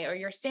chicken thigh or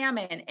your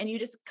salmon and you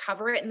just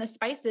cover it in the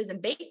spices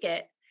and bake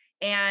it.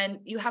 And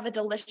you have a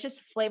delicious,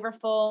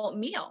 flavorful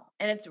meal.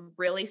 And it's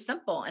really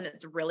simple and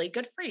it's really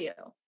good for you.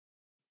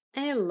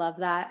 I love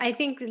that. I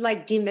think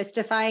like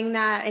demystifying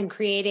that and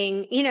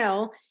creating,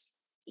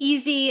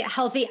 easy,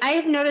 healthy. I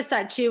have noticed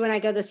that too when I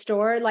go to the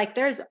store. Like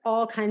there's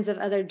all kinds of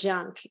other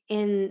junk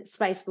in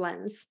spice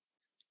blends.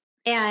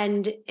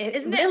 And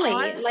Isn't really,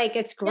 it odd? like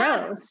it's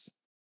gross.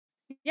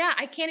 Yeah,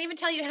 I can't even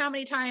tell you how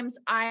many times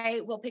I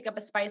will pick up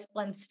a spice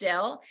blend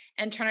still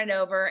and turn it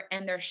over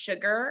and there's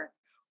sugar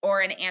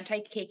or an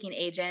anti-caking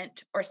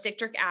agent or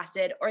citric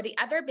acid, or the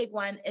other big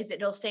one is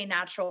it'll say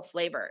natural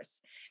flavors.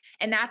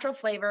 And natural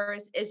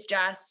flavors is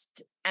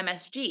just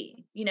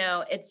MSG.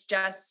 It's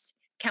just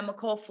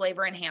chemical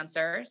flavor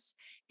enhancers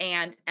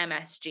and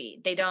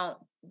MSG.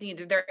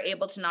 They're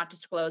able to not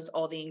disclose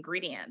all the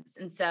ingredients.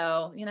 And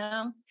so,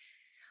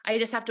 I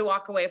just have to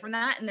walk away from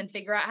that and then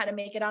figure out how to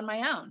make it on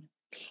my own.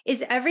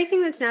 Is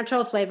everything that's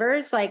natural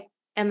flavors like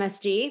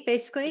MSG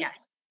basically? Yes.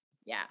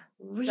 Yeah.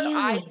 Really? So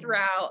I threw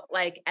out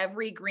like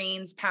every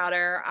greens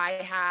powder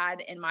I had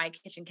in my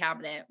kitchen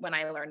cabinet when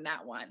I learned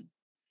that one.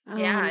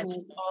 Yeah.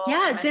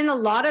 It's in a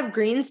lot of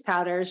greens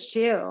powders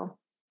too.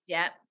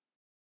 Yep.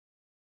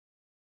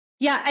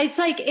 Yeah. It's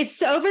like,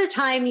 it's over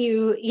time,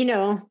 you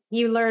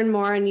learn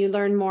more and you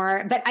learn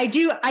more, but I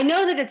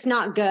know that it's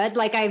not good.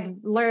 Like I've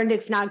learned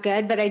it's not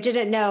good, but I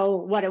didn't know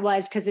what it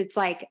was because it's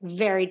like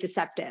very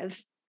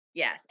deceptive.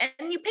 Yes.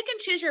 And you pick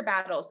and choose your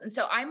battles. And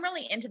so I'm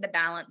really into the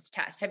balance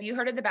test. Have you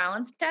heard of the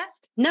balance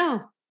test?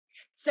 No.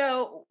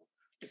 So,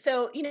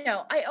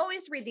 I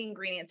always read the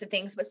ingredients of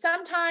things, but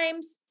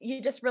sometimes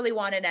you just really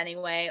want it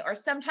anyway, or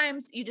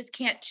sometimes you just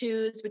can't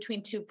choose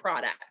between two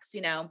products,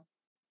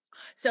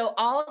 So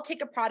I'll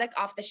take a product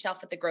off the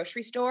shelf at the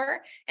grocery store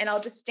and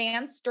I'll just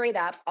stand straight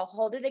up. I'll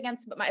hold it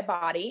against my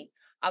body.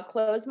 I'll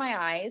close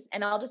my eyes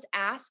and I'll just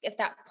ask if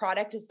that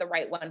product is the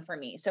right one for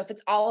me. So if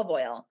it's olive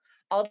oil,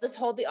 I'll just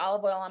hold the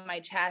olive oil on my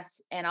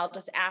chest and I'll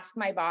just ask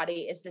my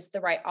body, is this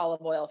the right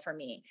olive oil for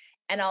me?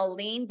 And I'll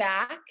lean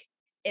back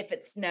if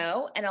it's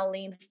no, and I'll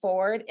lean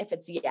forward if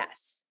it's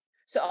yes.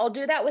 So I'll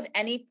do that with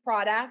any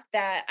product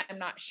that I'm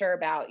not sure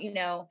about,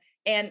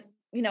 and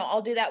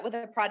I'll do that with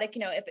a product,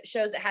 if it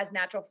shows it has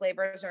natural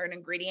flavors or an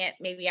ingredient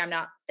maybe I'm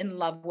not in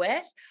love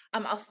with,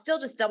 I'll still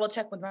just double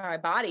check with my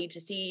body to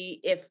see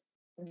if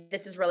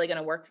this is really going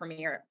to work for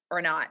me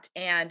or not.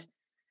 And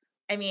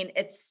I mean,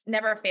 it's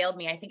never failed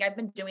me. I think I've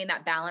been doing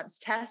that balance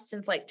test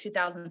since like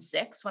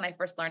 2006 when I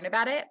first learned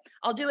about it.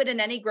 I'll do it in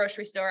any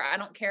grocery store. I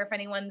don't care if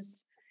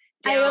anyone's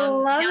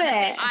down the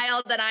same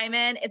aisle that I'm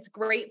in. It's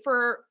great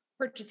for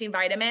purchasing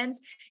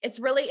vitamins. It's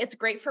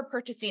great for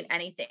purchasing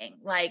anything.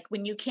 Like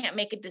when you can't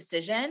make a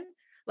decision,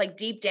 like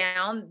deep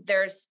down,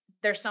 there's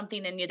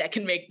something in you that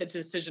can make the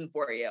decision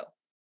for you.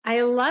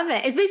 I love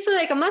it. It's basically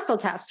like a muscle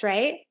test,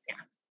 right? Yeah,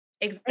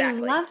 exactly. I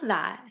love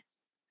that.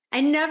 I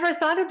never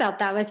thought about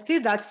that with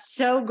food. That's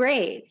so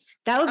great.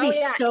 That would be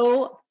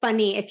so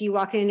funny if you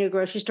walk into a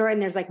grocery store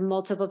and there's like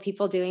multiple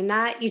people doing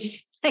that. You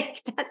just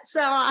like, that's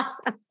so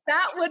awesome.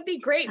 That would be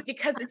great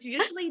because it's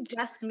usually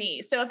just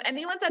me. So if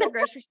anyone's at a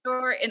grocery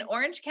store in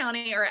Orange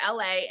County or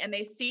LA and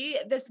they see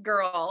this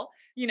girl,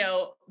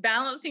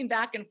 balancing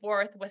back and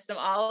forth with some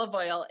olive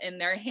oil in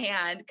their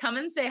hand, come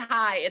and say,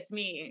 hi, it's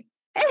me.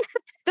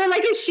 They're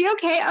like, is she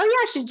okay? Oh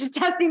yeah, she's just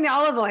testing the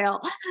olive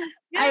oil.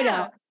 Yeah. I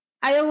know.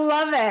 I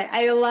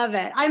love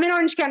it. I'm in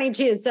Orange County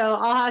too. So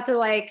I'll have to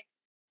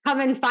come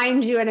and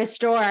find you in a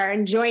store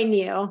and join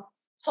you.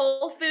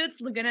 Whole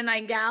Foods, Laguna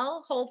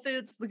Niguel, Whole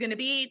Foods, Laguna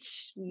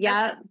Beach.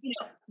 Yeah.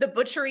 The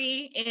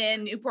butchery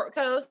in Newport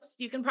Coast.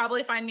 You can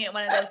probably find me at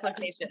one of those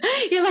locations.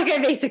 You're like, I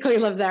basically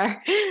live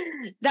there.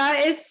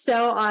 That is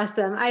so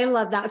awesome. I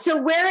love that.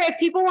 So if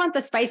people want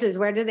the spices,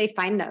 where do they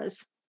find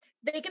those?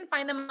 They can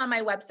find them on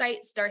my website,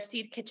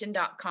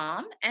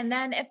 starseedkitchen.com. And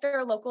then if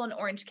they're local in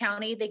Orange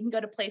County, they can go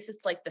to places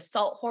like the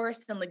Salt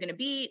Horse in Laguna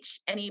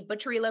Beach, any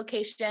butchery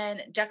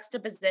location,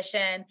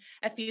 Juxtaposition,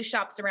 a few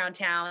shops around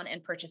town,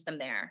 and purchase them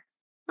there.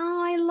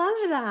 Oh, I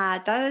love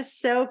that. That is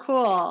so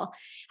cool.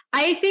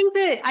 I think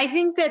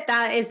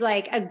that is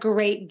like a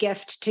great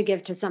gift to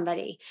give to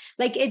somebody.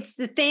 Like, it's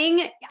the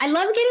thing. I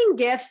love getting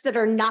gifts that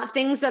are not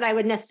things that I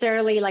would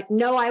necessarily like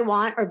know I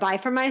want or buy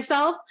for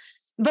myself.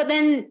 But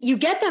then you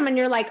get them and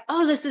you're like,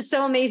 oh, this is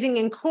so amazing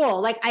and cool.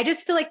 Like, I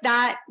just feel like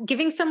that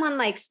giving someone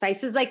like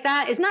spices like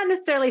that is not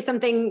necessarily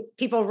something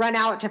people run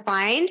out to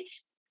find.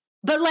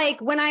 But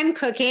like when I'm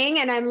cooking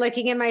and I'm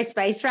looking in my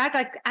spice rack,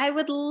 like I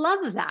would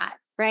love that,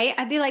 right?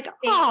 I'd be like,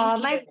 oh,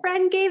 my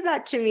friend gave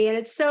that to me and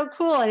it's so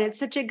cool. And it's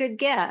such a good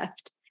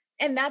gift.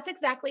 And that's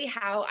exactly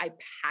how I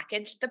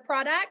packaged the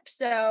product.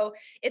 So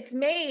it's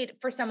made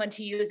for someone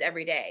to use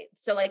every day.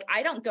 So like,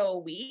 I don't go a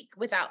week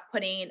without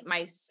putting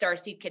my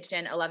Starseed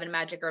Kitchen 11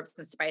 magic herbs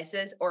and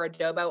spices or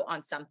adobo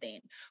on something,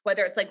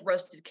 whether it's like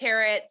roasted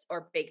carrots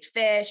or baked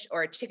fish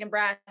or chicken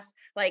breast.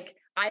 Like,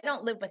 I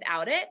don't live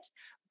without it.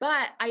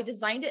 But I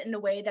designed it in a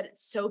way that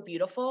it's so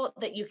beautiful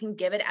that you can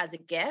give it as a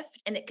gift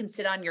and it can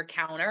sit on your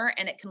counter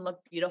and it can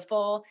look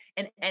beautiful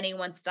in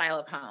anyone's style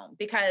of home,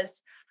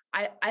 because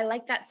I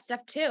like that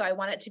stuff too. I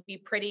want it to be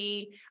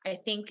pretty. I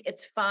think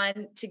it's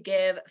fun to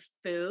give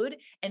food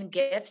and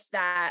gifts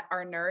that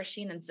are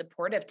nourishing and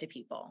supportive to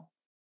people.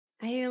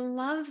 I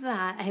love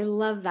that. I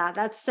love that.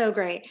 That's so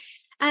great.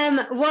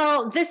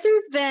 Well, this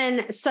has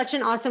been such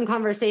an awesome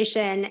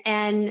conversation.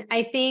 And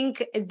I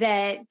think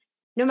that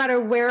no matter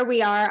where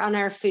we are on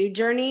our food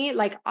journey,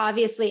 like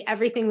obviously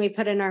everything we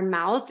put in our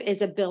mouth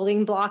is a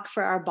building block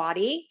for our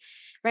body,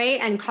 right?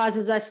 And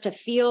causes us to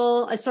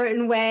feel a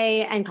certain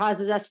way and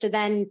causes us to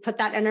then put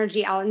that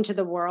energy out into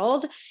the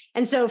world.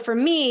 And so for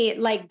me,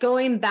 like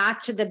going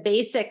back to the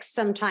basics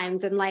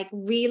sometimes and like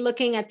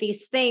re-looking at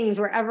these things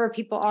wherever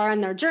people are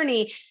on their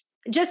journey,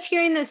 just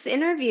hearing this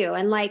interview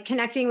and like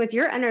connecting with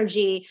your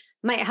energy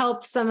might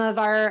help some of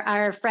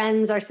our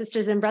friends, our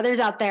sisters and brothers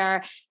out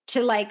there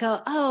to like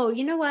go, oh,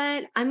 you know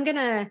what? I'm going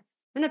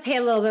to pay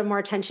a little bit more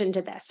attention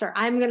to this, or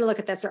I'm going to look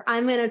at this, or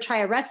I'm going to try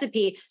a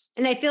recipe.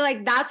 And I feel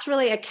like that's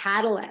really a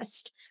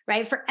catalyst,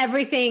 right? For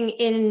everything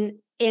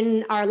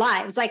in our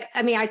lives. Like,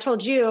 I mean, I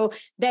told you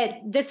that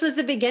this was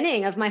the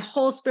beginning of my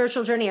whole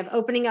spiritual journey of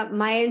opening up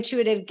my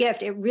intuitive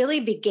gift. It really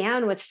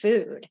began with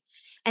food.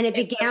 And it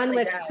began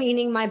with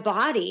cleaning my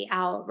body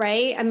out,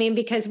 right? I mean,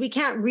 because we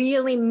can't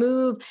really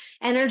move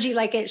energy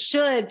like it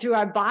should through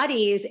our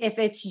bodies if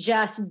it's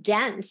just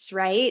dense,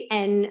 right?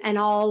 And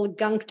all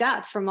gunked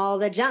up from all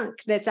the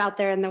junk that's out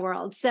there in the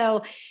world.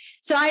 So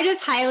I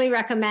just highly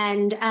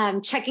recommend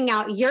checking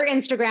out your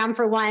Instagram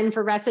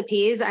for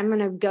recipes. I'm going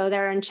to go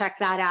there and check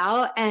that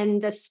out,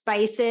 and the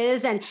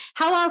spices. And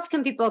how else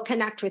can people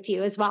connect with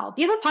you as well?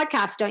 You have a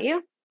podcast, don't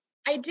you?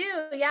 I do.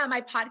 Yeah.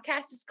 My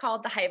podcast is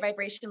called the High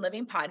Vibration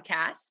Living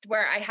Podcast,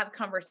 where I have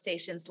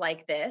conversations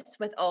like this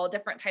with all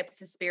different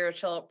types of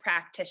spiritual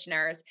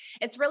practitioners.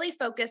 It's really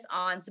focused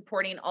on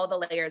supporting all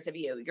the layers of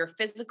you, your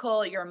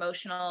physical, your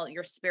emotional,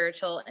 your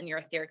spiritual, and your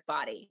etheric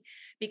body.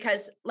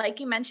 Because like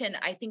you mentioned,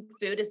 I think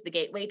food is the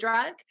gateway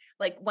drug.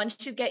 Like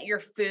once you get your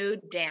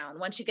food down,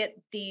 once you get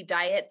the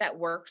diet that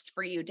works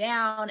for you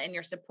down and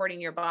you're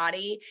supporting your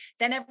body,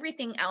 then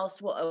everything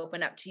else will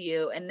open up to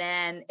you. And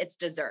then it's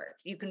dessert.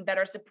 You can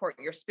better support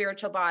your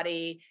spiritual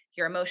body,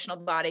 your emotional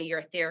body, your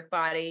etheric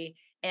body,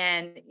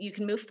 and you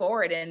can move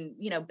forward in,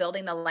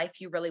 building the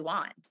life you really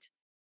want.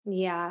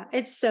 Yeah,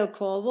 it's so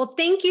cool. Well,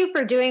 thank you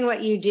for doing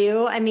what you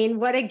do. I mean,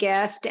 what a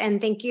gift.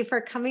 And thank you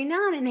for coming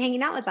on and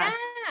hanging out with us.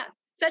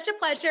 Such a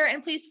pleasure.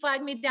 And please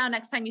flag me down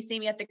next time you see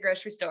me at the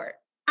grocery store.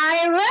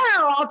 I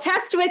will. I'll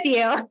test with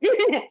you.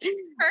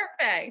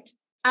 Perfect.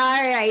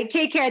 All right.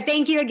 Take care.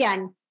 Thank you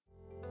again.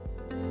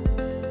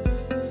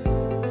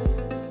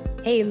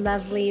 Hey,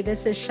 lovely.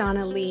 This is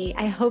Shauna Lee.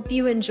 I hope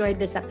you enjoyed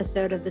this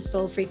episode of the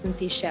Soul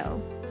Frequency Show.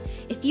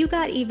 If you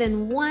got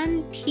even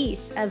one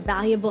piece of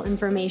valuable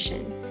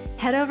information,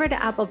 head over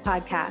to Apple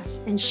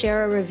Podcasts and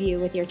share a review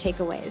with your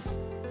takeaways.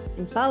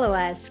 And follow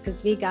us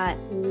because we got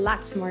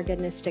lots more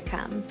goodness to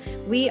come.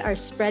 We are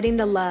spreading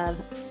the love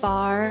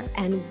far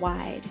and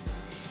wide.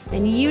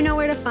 And you know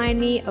where to find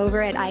me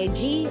over at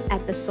IG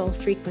at The Soul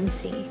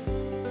Frequency.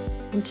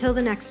 Until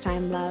the next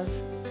time, love,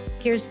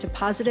 here's to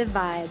positive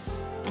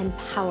vibes and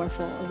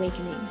powerful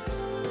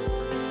awakenings.